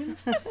moving.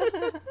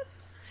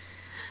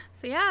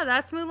 So yeah,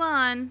 that's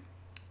Mulan.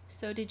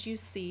 So did you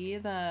see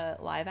the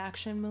live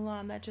action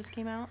Mulan that just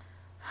came out?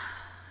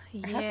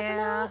 Has it come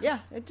Yeah. out? Yeah,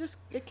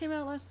 it came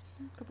out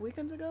a couple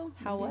weekends ago.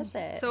 How was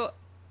it? So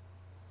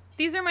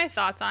these are my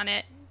thoughts on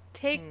it.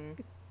 Take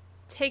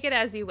it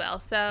as you will.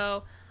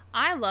 So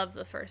I love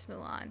the first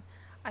Mulan.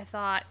 I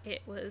thought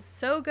it was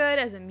so good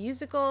as a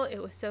musical. It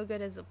was so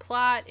good as a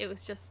plot. It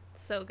was just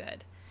so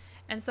good.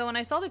 And so when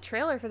I saw the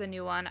trailer for the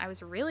new one, I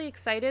was really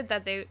excited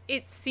that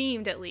it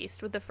seemed, at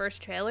least with the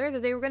first trailer,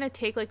 that they were going to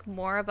take like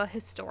more of a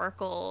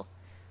historical,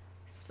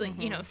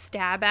 you know,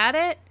 stab at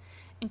it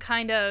and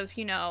kind of,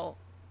 you know,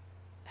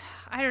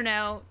 I don't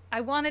know.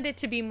 I wanted it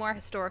to be more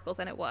historical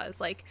than it was.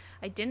 Like,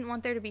 I didn't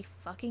want there to be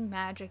fucking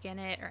magic in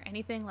it or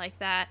anything like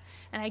that.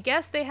 And I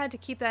guess they had to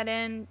keep that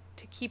in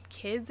to keep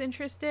kids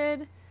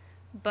interested.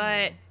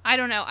 But I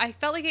don't know. I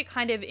felt like it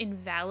kind of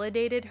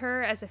invalidated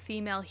her as a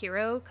female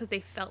hero because they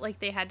felt like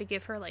they had to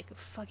give her like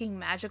fucking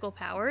magical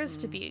powers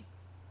to be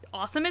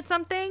awesome at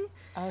something.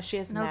 Oh, she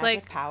has And I was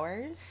magic like-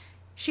 powers?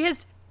 She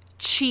has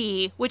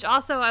chi, which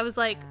also I was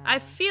like, I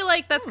feel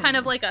like that's kind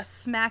of like a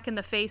smack in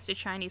the face to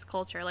Chinese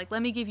culture. Like,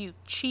 let me give you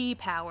chi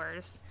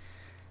powers.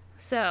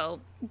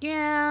 So,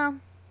 yeah.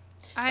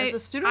 As a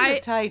student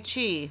of Tai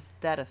Chi,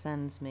 that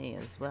offends me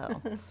as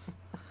well.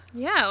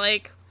 Yeah,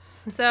 like,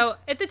 so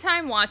at the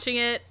time watching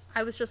it,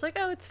 I was just like,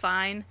 oh, it's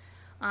fine.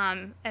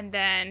 And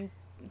then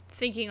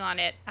thinking on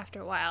it after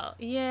a while,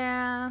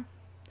 yeah.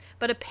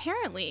 But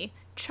apparently,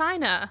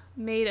 China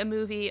made a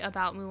movie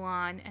about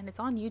Mulan, and it's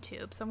on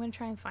YouTube, so I'm going to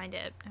try and find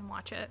it and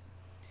watch it.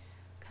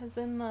 Because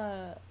in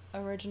the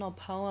original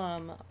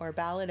poem or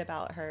ballad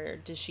about her,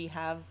 does she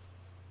have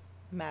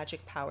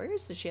magic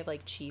powers? Does she have,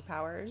 like, chi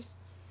powers?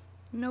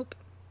 Nope.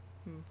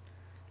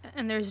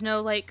 And there's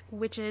no, like,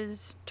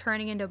 witches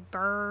turning into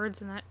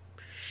birds and that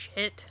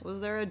shit.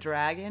 Was there a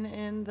dragon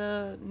in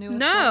the newest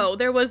No, one?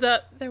 there was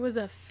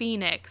a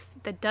phoenix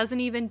that doesn't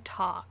even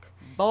talk.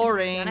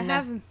 Boring. You're gonna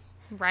have,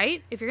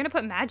 right? If you're gonna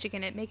put magic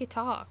in it, make it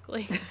talk.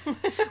 Like,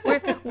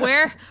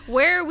 where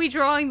are we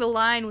drawing the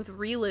line with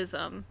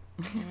realism?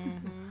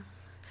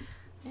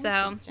 So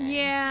Interesting.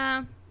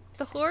 yeah,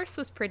 the horse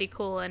was pretty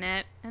cool in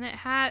it, and it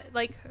had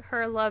like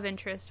her love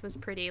interest was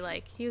pretty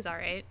like he was all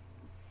right.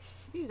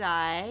 He's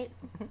alright.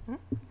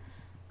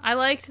 I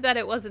liked that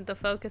it wasn't the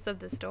focus of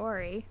the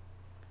story.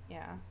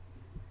 Yeah.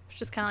 It's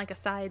just kind of like a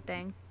side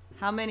thing.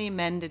 How many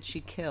men did she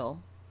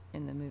kill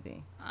in the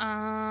movie?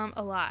 A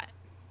lot.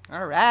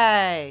 All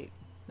right.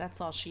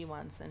 That's all she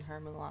wants in her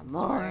Mulan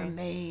More story.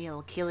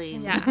 male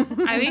killing. Yeah,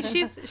 I mean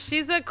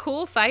she's a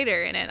cool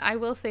fighter in it. I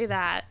will say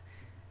that.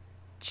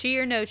 Chi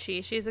or no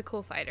chi, she's a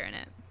cool fighter in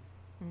it.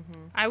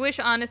 I wish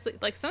honestly,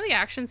 like some of the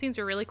action scenes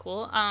were really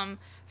cool.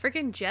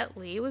 Freaking Jet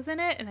Li was in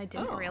it, and I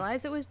didn't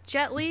realize it was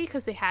Jet Li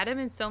because they had him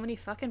in so many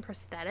fucking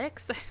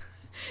prosthetics.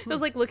 It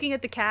was like looking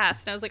at the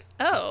cast, and I was like,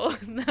 oh,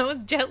 that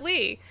was Jet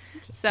Li.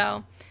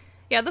 So,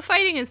 yeah, the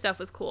fighting and stuff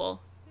was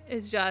cool.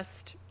 It's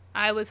just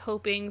I was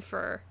hoping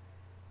for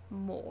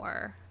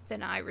more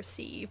than I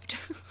received.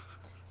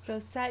 So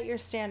set your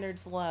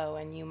standards low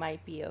and you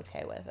might be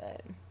okay with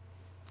it.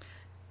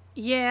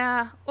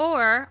 Yeah,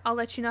 or I'll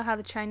let you know how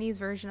the Chinese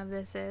version of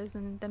this is,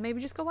 and then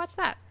maybe just go watch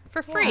that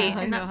for free Yeah,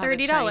 I and know not how the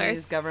 $30.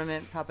 Chinese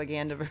government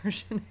propaganda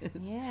version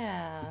is.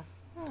 Yeah.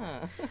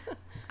 Huh.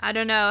 I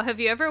don't know. Have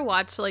you ever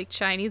watched like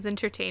Chinese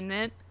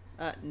entertainment?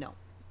 No. No.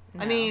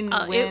 I mean,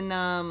 Oh, when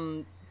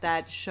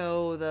that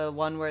show, the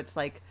one where it's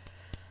like,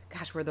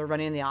 gosh, where they're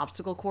running the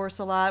obstacle course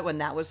a lot, when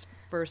that was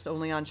first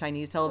only on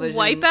Chinese television.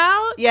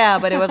 Wipeout? Yeah,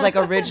 but it was like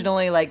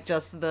originally like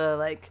just the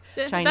like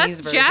Chinese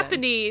That's version.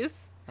 Japanese.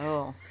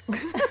 Oh.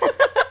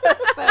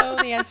 So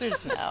the answer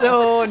is no.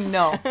 So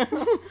no.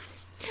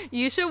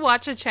 You should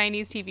watch a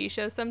Chinese TV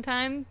show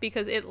sometime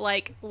because it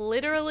like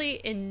literally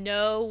in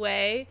no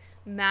way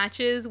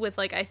matches with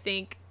like I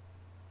think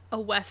a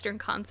Western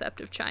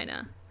concept of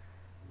China.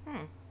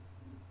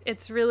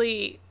 It's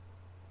really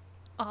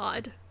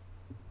odd.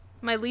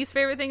 My least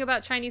favorite thing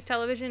about Chinese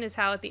television is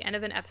how at the end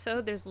of an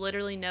episode there's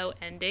literally no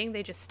ending.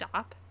 They just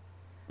stop.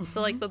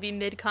 So like they'll be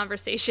mid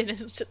conversation and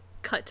it'll just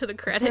cut to the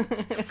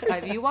credits.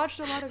 Have you watched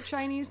a lot of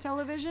Chinese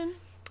television?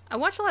 I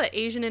watch a lot of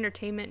Asian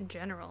entertainment in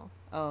general.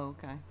 Oh,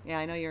 okay. Yeah,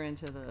 I know you're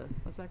into the,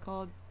 what's that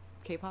called?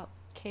 K-pop?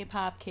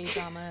 K-pop,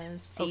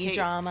 K-dramas, Okay.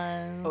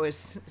 C-dramas.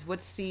 Oh,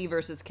 what's C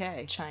versus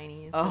K?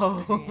 Chinese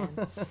Oh.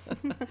 versus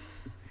Korean.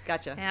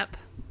 Gotcha. Yep.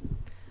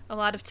 A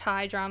lot of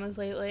Thai dramas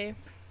lately.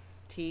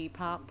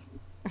 T-pop.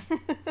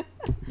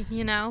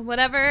 You know,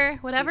 whatever's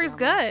T-drama.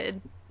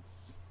 good.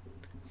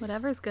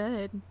 Whatever's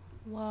good.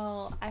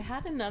 Well, I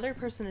had another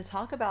person to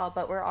talk about,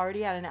 but we're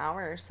already at an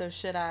hour, so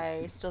should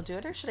I still do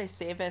it or should I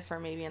save it for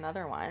maybe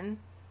another one?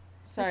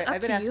 Sorry, It's up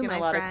I've been to you, asking my a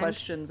lot friend. of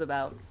questions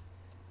about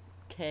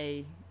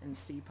K and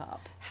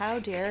C-pop. How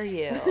dare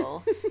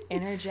you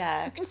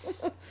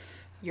interject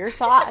your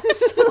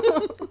thoughts?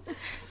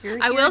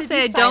 You're I here will to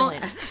say be I don't-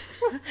 silent.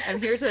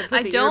 I'm here to put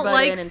I the don't earbud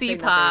like in and say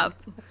C-pop.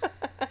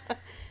 nothing.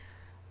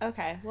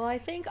 Okay, well, I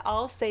think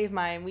I'll save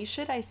mine. We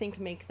should, I think,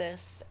 make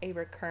this a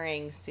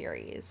recurring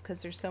series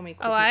because there's so many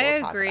cool Oh, people I to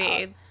talk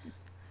agree. about.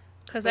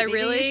 Because But I maybe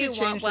really you should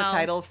change want, the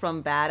title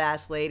from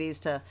Badass Ladies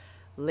to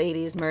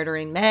Ladies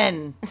Murdering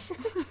Men.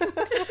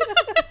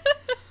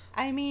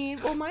 I mean,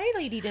 well, my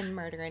lady didn't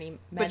murder any men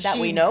But that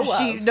we know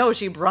of.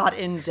 She brought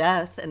in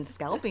death and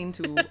scalping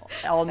to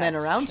all men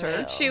That's around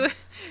her. true.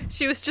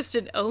 She was just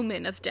an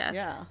omen of death.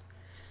 Yeah.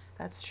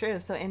 That's true.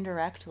 So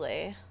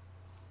indirectly.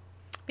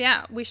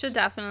 Yeah, we should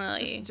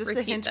definitely Just a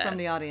repeat hint from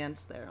the this.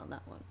 audience there on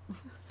that one.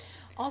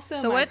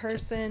 Also, So my what-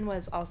 person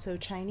was also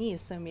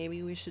Chinese, so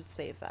maybe we should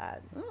save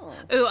that. Oh.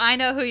 Ooh, I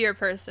know who your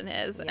person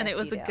is, and Yes, it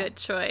was you a do. good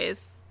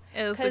choice.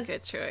 It was a 'Cause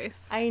good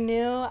choice.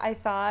 I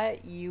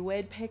thought you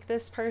would pick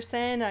this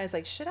person. I was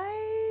like, should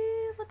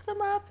I look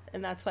them up?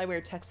 And that's why we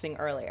were texting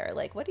earlier.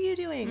 Like, what are you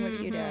doing? What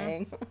are you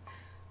doing?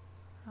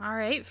 All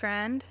right,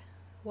 friend.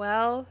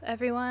 Well,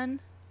 everyone,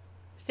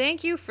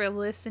 thank you for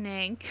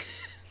listening.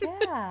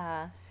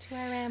 Yeah, to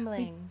our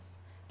ramblings.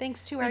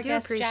 Thanks to We our do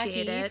guest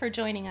appreciate Jackie it. for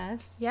joining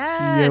us.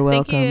 Yes, You're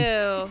thank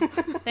welcome.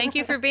 you. Thank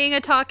you for being a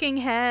talking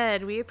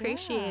head. We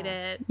appreciate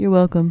Yeah. it. You're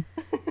welcome.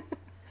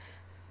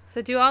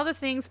 So do all the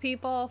things,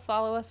 people.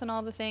 Follow us on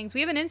all the things.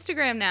 We have an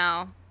Instagram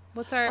now.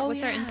 What's our Oh, our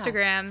yeah.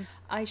 Instagram?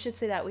 I should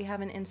say that we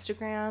have an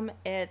Instagram.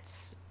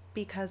 It's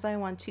Because I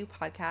Want to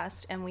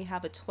Podcast, and we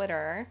have a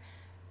Twitter.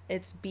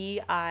 It's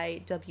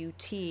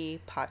BIWT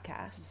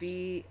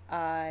Podcast.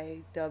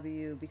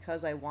 BIW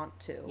because I want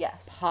to.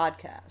 Yes.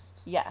 Podcast.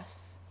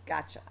 Yes.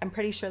 Gotcha. I'm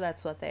pretty sure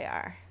that's what they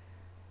are.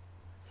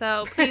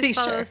 So Pretty please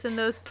follow sure. us in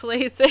those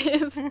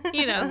places.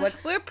 You know,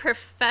 What's- we're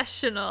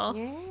professional.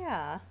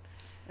 Yeah.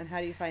 And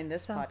how do you find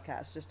this So-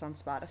 podcast? Just on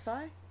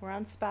Spotify? We're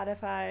on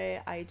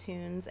Spotify,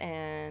 iTunes,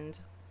 and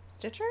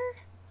Stitcher?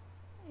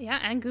 Yeah,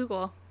 and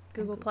Google.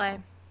 Google Play.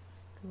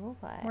 Google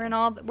Play. We're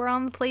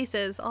on the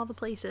places, all the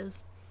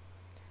places.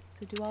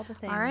 So do all the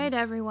things. All right,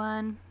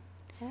 everyone.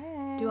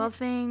 All Do all the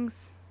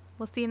things.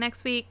 We'll see you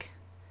next week.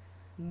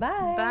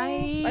 Bye.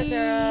 Bye. Bye,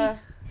 Sarah.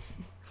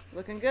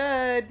 Looking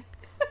good.